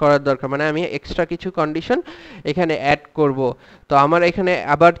চেক করার দরকার, মানে আমি এক্সট্রা কিছু কন্ডিশন এখানে অ্যাড করব। তো আমার এখানে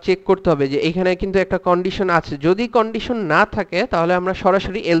আবার চেক করতে হবে যে এখানে কিন্তু একটা কন্ডিশন আছে, যদি কন্ডিশন না থাকে তাহলে আমরা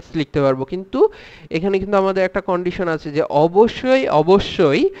সরাসরি এলস লিখতে পারবো, কিন্তু এখানে কিন্তু আমাদের একটা কন্ডিশন আছে যে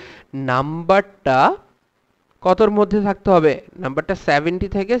অবশ্যই নাম্বারটা কতর মধ্যে থাকতে হবে, নাম্বারটা 70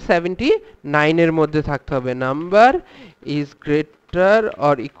 থেকে 79 এর মধ্যে থাকতে হবে। Number is greater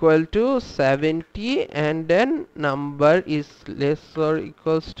or equal to 70 and then number is less or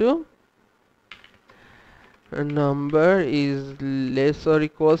equals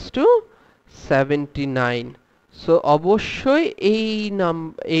to 79. So অবশ্যই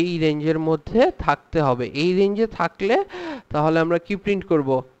এই রেঞ্জের মধ্যে থাকতে হবে। এই রেঞ্জে থাকলে তাহলে আমরা কি প্রিন্ট করব,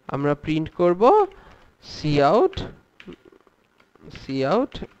 আমরা প্রিন্ট করব cout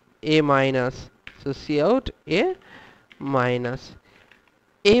a minus, so cout a minus।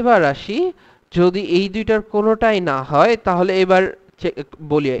 এবার আসি, যদি এই দুইটার কোনোটাই না হয় তাহলে এবার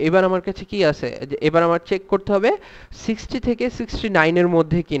বলি, এবার আমার কাছে কি আছে, এবার আমার চেক করতে হবে 60 থেকে 69 এর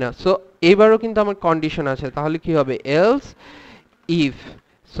মধ্যে কিনা। সো এবারও কিন্তু আমার কন্ডিশন আছে, তাহলে কি হবে, এলস ইফ।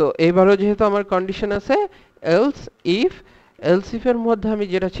 সো এবারও যেহেতু আমার কন্ডিশন আছে এলস ইফ এর মধ্যে আমি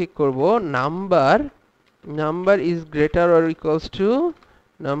যেটা চেক করব, number is greater or equals to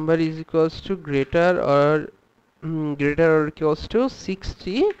greater or equals to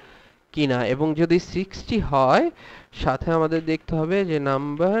 60 কিনা, এবং যদি 60 হয় সাথে আমাদের দেখতে হবে যে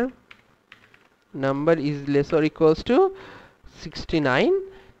number is less or equals to 69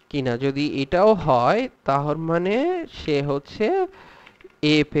 কিনা। যদি এটাও হয় তাহলে মানে সে হচ্ছে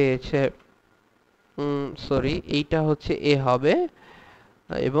এ পেয়েছে, সরি এইটা হচ্ছে এ হবে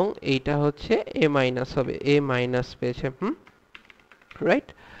এবং এইটা হচ্ছে এ মাইনাস হবে, এ মাইনাস পেয়েছে, রাইট?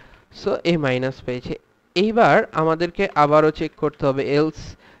 সো এ মাইনাস পেয়েছে। এইবার আমাদেরকে আবারও চেক করতে হবে এলস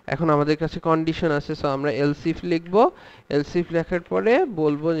এখন আমাদের কাছে কন্ডিশন আছে, সো আমরা এলস ইফ লিখব। এলস ইফ লেখার পরে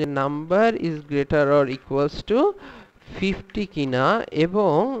বলবো যে number is greater or equals to 50 কিনা,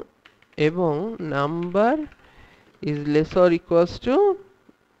 এবং এবং number is less or equals to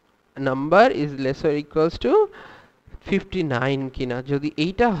number is less or equals to 59 কিনা। যদি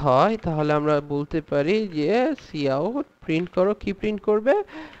এইটা হয় তাহলে আমরা বলতে পারি যে সি আউট প্রিন্ট করো, কি প্রিন্ট করবে?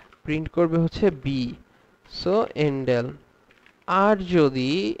 প্রিন্ট করবে হচ্ছে বি। সো এন্ডেল। আর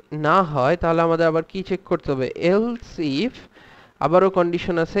যদি না হয় তাহলে আমাদের আবার কি চেক করতে হবে? এলস ইফ, আবারও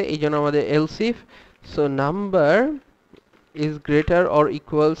কন্ডিশন আছে এই জন্য আমাদের else if. So number is greater or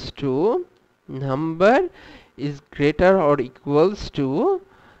equals to, number is greater or equals to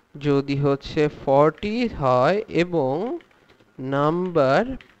যদি হচ্ছে 40 হয় এবং number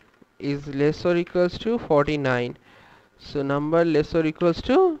is less or equals to 49। So number less or equals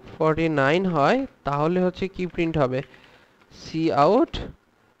to 49 হয় তাহলে হচ্ছে কি প্রিন্ট হবে? সি আউট,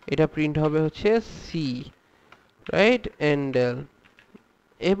 এটা প্রিন্ট হবে হচ্ছে সি, রাইট, এন্ডেল।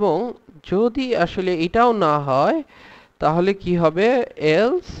 এবং যদি আসলে এটাও না হয় তাহলে কি হবে?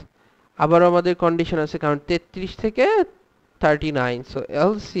 এলস, আবার আমাদের কন্ডিশন আছে কারণ 33 থেকে 39। So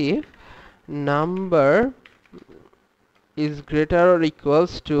else if number is greater or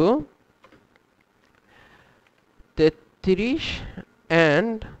equals to 33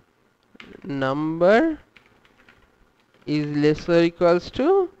 and number is less or equals to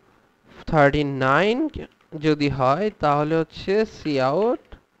 39 যদি হয় তাহলে হচ্ছে সি আউট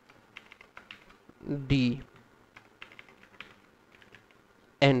ডি,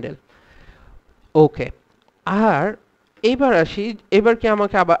 এন্ডেল। ওকে, আর এবার আসি, এবার কি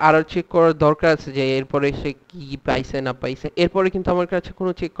আমাকে আবার আরো চেক করার দরকার আছে যে এরপরে সে কি পাইছে না পাইছে? এরপরে কিন্তু আমার কাছে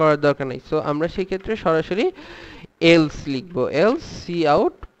কোনো চেক করার দরকার নাই। সো আমরা সেই ক্ষেত্রে সরাসরি এলস লিখবো। Else C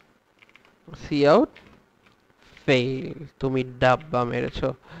out fail. তুমি ডাব্বা মেরেছো।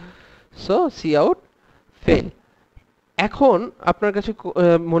 So C out fail. এখন আপনার কাছে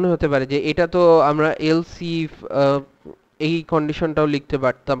মনে হতে পারে যে এটা তো আমরা এলসি এই কন্ডিশনটাও লিখতে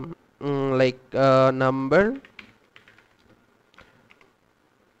পারতাম, like number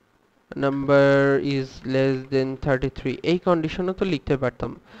is less than 33, এই কন্ডিশনও তো লিখতে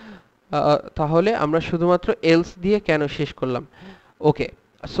পারতাম। তাহলে আমরা শুধুমাত্র এলস দিয়ে কেন শেষ করলাম? ওকে,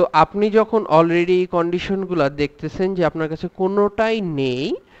 সো আপনি যখন অলরেডি এই কন্ডিশনগুলো দেখতেছেন যে আপনার কাছে কোনোটাই নেই,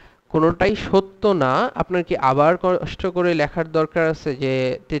 কোনোটাই সত্য না, আপনার কি আবার কষ্ট করে লেখার দরকার আছে যে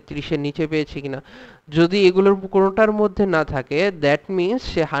 33-এর নিচে পেয়েছে কিনা? যদি এগুলোর কোনোটার মধ্যে না থাকে, দ্যাট মিনস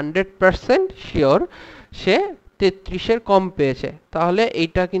সে 100% শিওর সে 33-এর কম পেয়েছে, তাহলে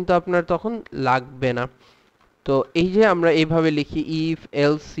এইটা কিন্তু আপনার তখন লাগবে না। তো এই যে আমরা এইভাবে লিখি ইফ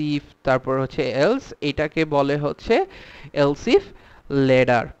এলস ইফ তারপর হচ্ছে এলস, এটাকে বলে হচ্ছে else if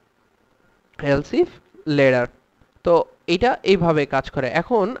ladder, else if ladder. তো এটা এইভাবে কাজ করে।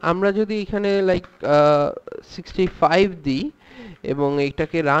 এখন আমরা যদি এখানে লাইক 65 দিই এবং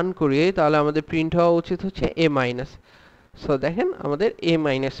এইটাকে রান করি তাহলে আমাদের প্রিন্ট হওয়া উচিত হচ্ছে এ মাইনাস। সো দেখেন আমাদের এ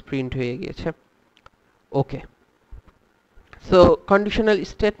মাইনাস প্রিন্ট হয়ে গিয়েছে। ওকে, সো কন্ডিশনাল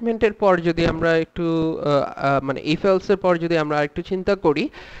স্টেটমেন্টের পর যদি আমরা একটু মানে ইফ এলস এর পর যদি আমরা একটু চিন্তা করি,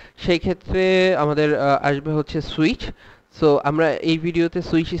 সেই ক্ষেত্রে আমাদের আসবে হচ্ছে সুইচ। সো আমরা এই ভিডিওতে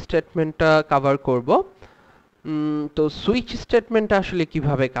সুইচ স্টেটমেন্টটা কভার করব। তো সুইচ স্টেটমেন্টটা আসলে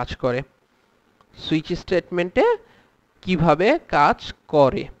কিভাবে কাজ করে? সুইচ স্টেটমেন্টে কিভাবে কাজ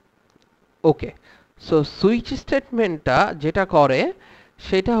করে? ওকে, সো সুইচ স্টেটমেন্টটা যেটা করে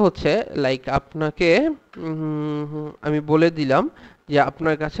সেটা হচ্ছে লাইক আপনাকে আমি বলে দিলাম যে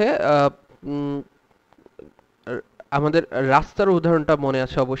আপনার কাছে আমাদের রাস্তার উদাহরণটা মনে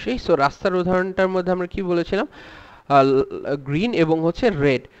আছে অবশ্যই। সো রাস্তার উদাহরণটার মধ্যে আমরা কি বলেছিলাম? গ্রিন এবং হচ্ছে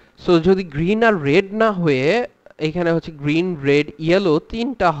রেড। সো যদি গ্রিন আর রেড না হয়ে এখানে হচ্ছে গ্রিন রেড ইয়েলো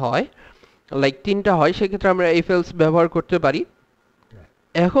তিনটা হয়, লাইক তিনটা হয়, সেক্ষেত্রে আমরা এফ এলস ব্যবহার করতে পারি।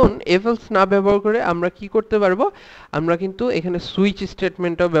 এখন এফ এলস না ব্যবহার করে আমরা কি করতে পারবো? আমরা কিন্তু এখানে সুইচ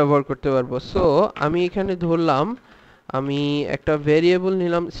স্টেটমেন্টটাও ব্যবহার করতে পারবো। সো আমি এখানে ধরলাম, আমি একটা ভেরিয়েবল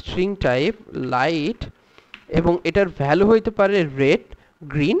নিলাম স্ট্রিং টাইপ লাইট, এবং এটার ভ্যালু হইতে পারে রেড,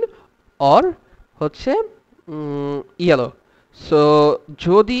 গ্রিন অর হচ্ছে ইয়েলো। সো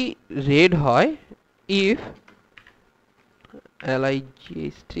যদি রেড হয়, if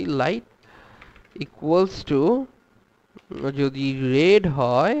ligst light equals to, যদি রেড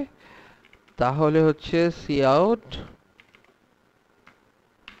হয় তাহলে হচ্ছে C out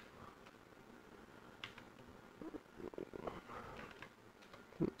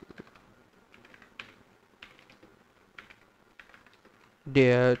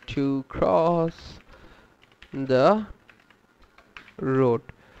dare to cross the road.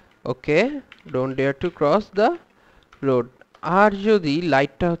 Okay, don't dare to cross the road. আর যদি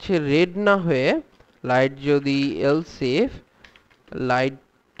লাইটটা হচ্ছে রেড না হয়ে লাইট যদি এলস ইফ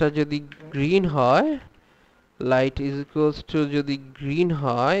লাইটটা যদি গ্রিন হয়, লাইট ইজ ইকুয়ালস টু যদি গ্রিন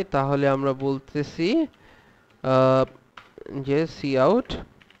হয়, তাহলে আমরা বলতেছি যে সি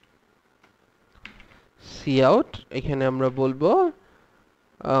আউট এখানে আমরা বলবো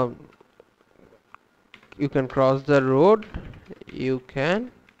you can cross the road, you can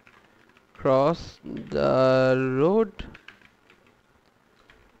cross the road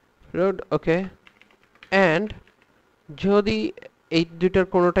okay. And যদি এই দুইটার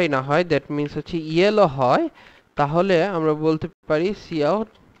কোনোটাই না হয়, দ্যাট মিন্স হচ্ছে ইয়েলো হয়, তাহলে আমরা বলতে পারি C out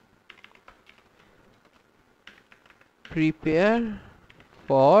prepare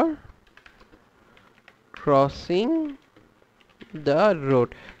for crossing the road.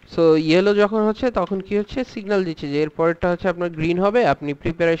 So yellow যখন হচ্ছে তখন কি হচ্ছে, সিগন্যাল দিচ্ছে যে এরপরটা হচ্ছে আপনার গ্রিন হবে, আপনি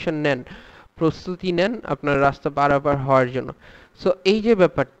প্রিপারেশন নেন, প্রস্তুতি নেন আপনার রাস্তা পারাপার হওয়ার জন্য। সো এই যে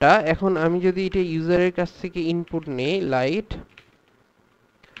ব্যাপারটা, এখন আমি যদি এটা ইউজারের কাছ থেকে ইনপুট নেই লাইট,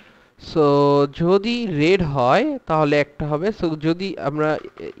 সো যদি রেড হয় তাহলে একটা হবে। সো যদি আমরা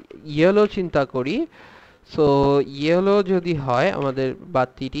ইয়েলো চিন্তা করি, সো ইয়েলো যদি হয় আমাদের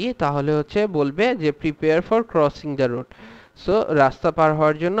বাতিটি, তাহলে হচ্ছে বলবে যে prepare for crossing the road, so রাস্তা পার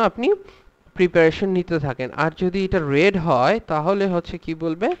হওয়ার জন্য আপনি প্রিপারেশন নিতে থাকেন। আর যদি এটা রেড হয় তাহলে হচ্ছে কি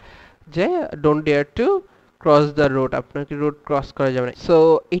বলবে যে don't dare to cross the road, আপনাকে রোড ক্রস করা যাবে না। সো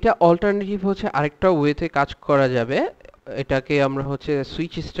এটা অল্টারনেটিভ হচ্ছে আরেকটা ওয়েতে কাজ করা যাবে, এটাকে আমরা হচ্ছে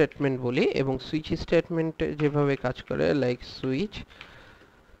সুইচ স্টেটমেন্ট বলি, এবং সুইচ স্টেটমেন্ট যেভাবে কাজ করে লাইক সুইচ,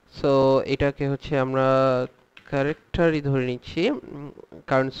 সো এটাকে হচ্ছে আমরা ক্যারেক্টারই ধরে নিচ্ছি,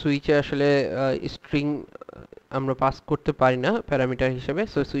 কারণ সুইচে আসলে স্ট্রিং আমরা পাস করতে পারি না প্যারামিটার হিসেবে।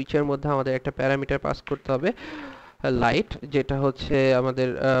 সো সুইচের মধ্যে আমাদের একটা প্যারামিটার পাস করতে হবে লাইট, যেটা হচ্ছে আমাদের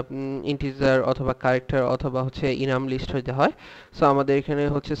ইন্টিজার অথবা ক্যারেক্টার অথবা হচ্ছে ইনাম লিস্ট হইতে হয়। সো আমাদের এখানে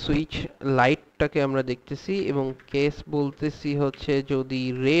হচ্ছে সুইচ লাইটটাকে আমরা দেখতেছি এবং কেস বলতেছি হচ্ছে যদি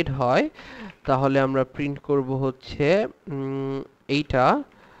রেড হয় তাহলে আমরা প্রিন্ট করব হচ্ছে এইটা,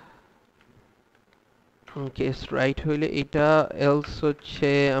 কেস রাইট হইলে এটা, এলস হচ্ছে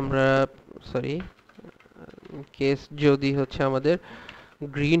আমরা সরি কেস যদি হচ্ছে আমাদের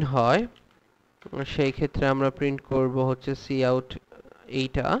গ্রিন হয় সেই ক্ষেত্রে আমরা প্রিন্ট করব হচ্ছে সি আউট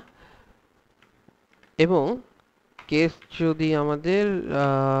এইটা, এবং কেস যদি আমাদের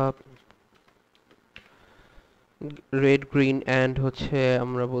রেড গ্রিন অ্যান্ড হচ্ছে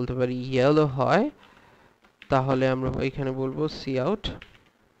আমরা বলতে পারি ইয়েলো হয়, তাহলে আমরা এখানে বলবো সি আউট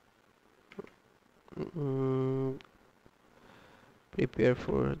প্রিপেয়ার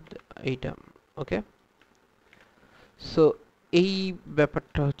ফর এইটা। ওকে, সো এই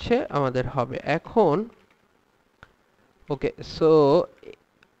ব্যাপারটা হচ্ছে আমাদের হবে এখন। ওকে, সো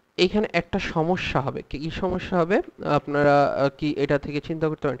এখানে একটা সমস্যা হবে, কি সমস্যা হবে আপনারা কি এটা থেকে চিন্তা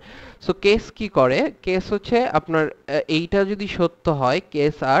করতে পারেন? সো কেস কি করে, কেস হচ্ছে আপনার এইটা যদি সত্য হয়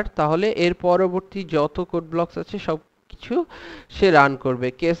কেস আর, তাহলে এর পরবর্তী যত কোড ব্লকস আছে সব কিছু সে রান করবে।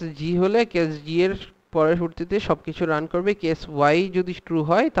 কেস জি হলে কেস জি এর পরবর্তীতে সবকিছু রান করবে। কেস ওয়াই যদি ট্রু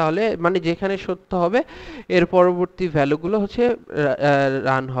হয় তাহলে মানে যেখানে সত্য হবে এর পরবর্তী ভ্যালুগুলো হচ্ছে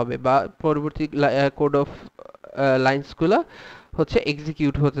রান হবে, বা পরবর্তী কোড অফ লাইন্সগুলো হচ্ছে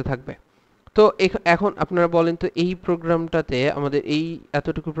এক্সিকিউট হতে থাকবে। তো এখন আপনারা বলেন তো এই প্রোগ্রামটাতে আমাদের এই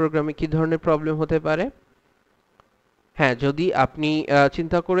এতটুকু প্রোগ্রামে কি ধরনের প্রবলেম হতে পারে? হ্যাঁ, যদি আপনি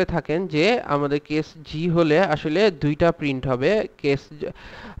চিন্তা করে থাকেন যে আমাদের কেস জি হলে আসলে দুইটা প্রিন্ট হবে, কেস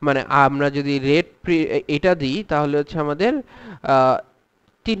মানে আমরা যদি রেড এটা দিই তাহলে হচ্ছে আমাদের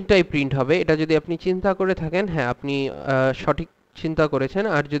তিনটাই প্রিন্ট হবে, এটা যদি আপনি চিন্তা করে থাকেন, হ্যাঁ আপনি সঠিক চিন্তা করেছেন।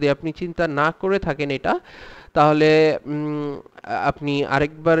 আর যদি আপনি চিন্তা না করে থাকেন এটা, তাহলে আপনি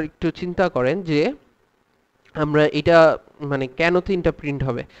আরেকবার একটু চিন্তা করেন যে আমরা এটা মানে কেন তিনটা প্রিন্ট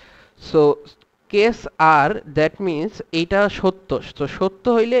হবে। So case R that means এটা সত্য, তো সত্য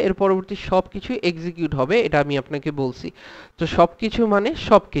হইলে এর পরবর্তী সব কিছু এক্সিকিউট হবে, এটা আমি আপনাকে বলছি। তো সব কিছু মানে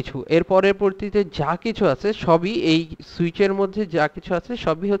সব কিছু, এর পরবর্তীতে যা কিছু আছে সবই এই সুইচের মধ্যে যা কিছু আছে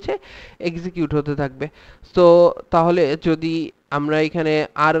সবই হচ্ছে এক্সিকিউট হতে থাকবে। তো তাহলে যদি আমরা এখানে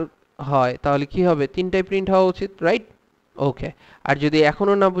আর হয় তাহলে কি হবে, তিনটাই প্রিন্ট হওয়া উচিত, রাইট? ওকে, আর যদি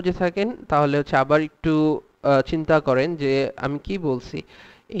এখনো না বুঝে থাকেন তাহলে হচ্ছে আবার একটু চিন্তা করেন যে আমি কি বলছি।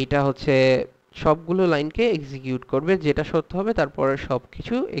 এইটা হচ্ছে সবগুলো লাইনকে এক্সিকিউট করবে, যেটা সত্য হবে তারপরে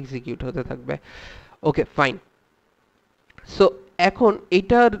সবকিছু এক্সিকিউট হতে থাকবে। Okay fine. সো এখন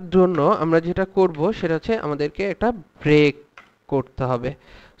এটার জন্য আমরা যেটা করব সেটা হচ্ছে আমাদেরকে একটা ব্রেক করতে হবে।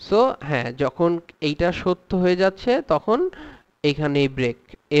 সো হ্যাঁ, যখন এইটা সত্য হয়ে যাচ্ছে তখন এখানেই ব্রেক,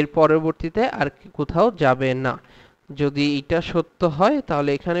 এর পরবর্তীতে আর কোথাও যাবে না। যদি এটা সত্য হয় তাহলে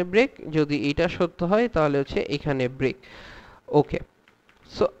এখানে ব্রেক, যদি এটা সত্য হয় তাহলে হচ্ছে এখানে ব্রেক। ওকে,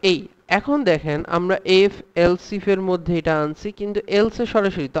 সো এই এখন দেখেন আমরা এফ এলস ইফ এর মধ্যে এটা আনছি, কিন্তু এলস এ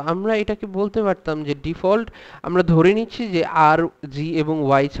সরাসরি তো আমরা এটাকে বলতে পারতাম যে ডিফল্ট আমরা ধরে নিচ্ছি যে আর জি এবং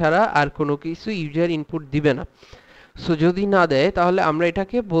ওয়াই ছাড়া আর কোনো কিছু ইউজার ইনপুট দিবে না। সো যদি না দেয় তাহলে আমরা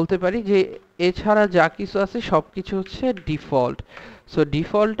এটাকে বলতে পারি যে এছাড়া যা কিছু আছে সব কিছু হচ্ছে ডিফল্ট। সো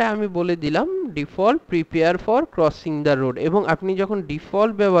ডিফল্টটা আমি বলে দিলাম default prepare for crossing the road, এবং আপনি যখন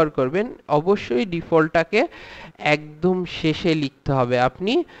ডিফল্ট ব্যবহার করবেন অবশ্যই ডিফল্টটাকে একদম শেষে লিখতে হবে।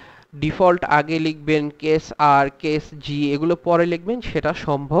 আপনি ডিফল্ট আগে লিখবেন, কেস আর কেস জি এগুলো পরে লিখবেন, সেটা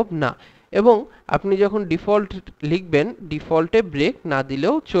সম্ভব না। এবং আপনি যখন ডিফল্ট লিখবেন ডিফল্টে ব্রেক না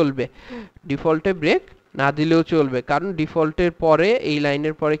দিলেও চলবে, ডিফল্টে ব্রেক না দিলেও চলবে, কারণ ডিফল্টের পরে এই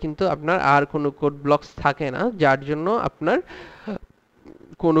লাইনের পরে কিন্তু আপনার আর কোনো কোড ব্লকস থাকে না, যার জন্য আপনার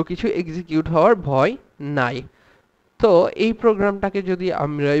কোনো কিছু এক্সিকিউট হওয়ার ভয় নাই। তো এই প্রোগ্রামটাকে যদি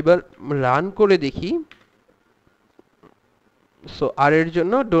আমরা এবার রান করে দেখি, সো আর এর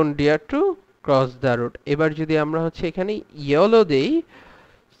জন্য don't dear to cross the road, এবার যদি আমরা হচ্ছে এখানে ইয়েলো দেই,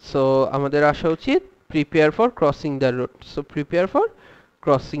 সো আমাদের আসা উচিত prepare for crossing the road. So prepare for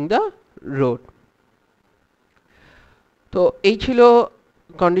crossing the road. তো এই ছিল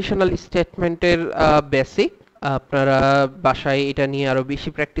কন্ডিশনাল স্টেটমেন্টের বেসিক। আপনারা বাসায় এটা নিয়ে আরো বেশি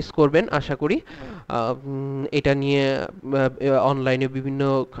প্র্যাকটিস করবেন আশা করি। এটা নিয়ে অনলাইনে বিভিন্ন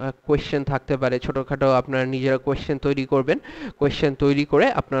কোয়েশ্চেন থাকতে পারে, ছোটখাটো আপনারা নিজেরা কোয়েশ্চেন তৈরি করবেন, কোয়েশ্চেন তৈরি করে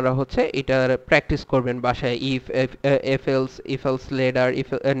আপনারা হচ্ছে এটার প্র্যাকটিস করবেন বাসায়। If F else, if else ladder, if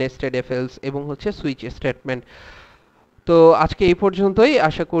nested F else এবং হচ্ছে সুইচ স্টেটমেন্ট। তো আজকে এই পর্যন্তই,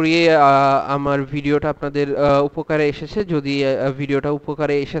 আশা করি আমার ভিডিওটা আপনাদের উপকারে এসেছে। যদি ভিডিওটা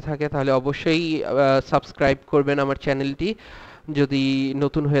উপকারে এসে থাকে তাহলে অবশ্যই সাবস্ক্রাইব করবেন আমার চ্যানেলটি যদি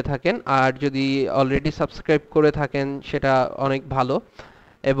নতুন হয়ে থাকেন, আর যদি অলরেডি সাবস্ক্রাইব করে থাকেন সেটা অনেক ভালো।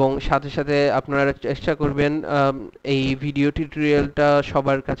 এবং সাথে সাথে আপনারা চেষ্টা করবেন এই ভিডিও টিউটোরিয়ালটা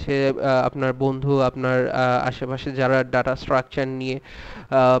সবার কাছে, আপনার বন্ধু, আপনার আশেপাশে যারা ডাটা স্ট্রাকচার নিয়ে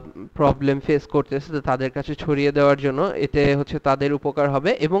প্রবলেম ফেস করতেছে তাদের কাছে ছড়িয়ে দেওয়ার জন্য। এতে হচ্ছে তাদের উপকার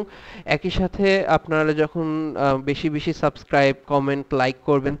হবে, এবং একই সাথে আপনারা যখন বেশি বেশি সাবস্ক্রাইব, কমেন্ট, লাইক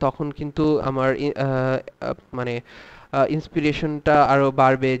করবেন তখন কিন্তু আমার মানে ইন্সপিরেশনটা আরো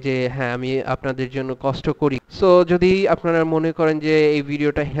বাড়বে যে হ্যাঁ আমি আপনাদের জন্য কষ্ট করি। সো যদি আপনারা মনে করেন যে এই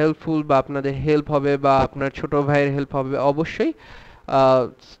ভিডিওটা হেল্পফুল বা আপনাদের হেল্প হবে বা আপনার ছোট ভাইয়ের হেল্প হবে, অবশ্যই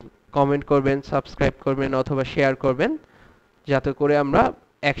কমেন্ট করবেন, সাবস্ক্রাইব করবেন অথবা শেয়ার করবেন, যাতে করে আমরা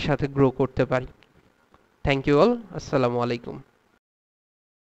একসাথে গ্রো করতে পারি। থ্যাংক ইউ অল, আসসালামু আলাইকুম।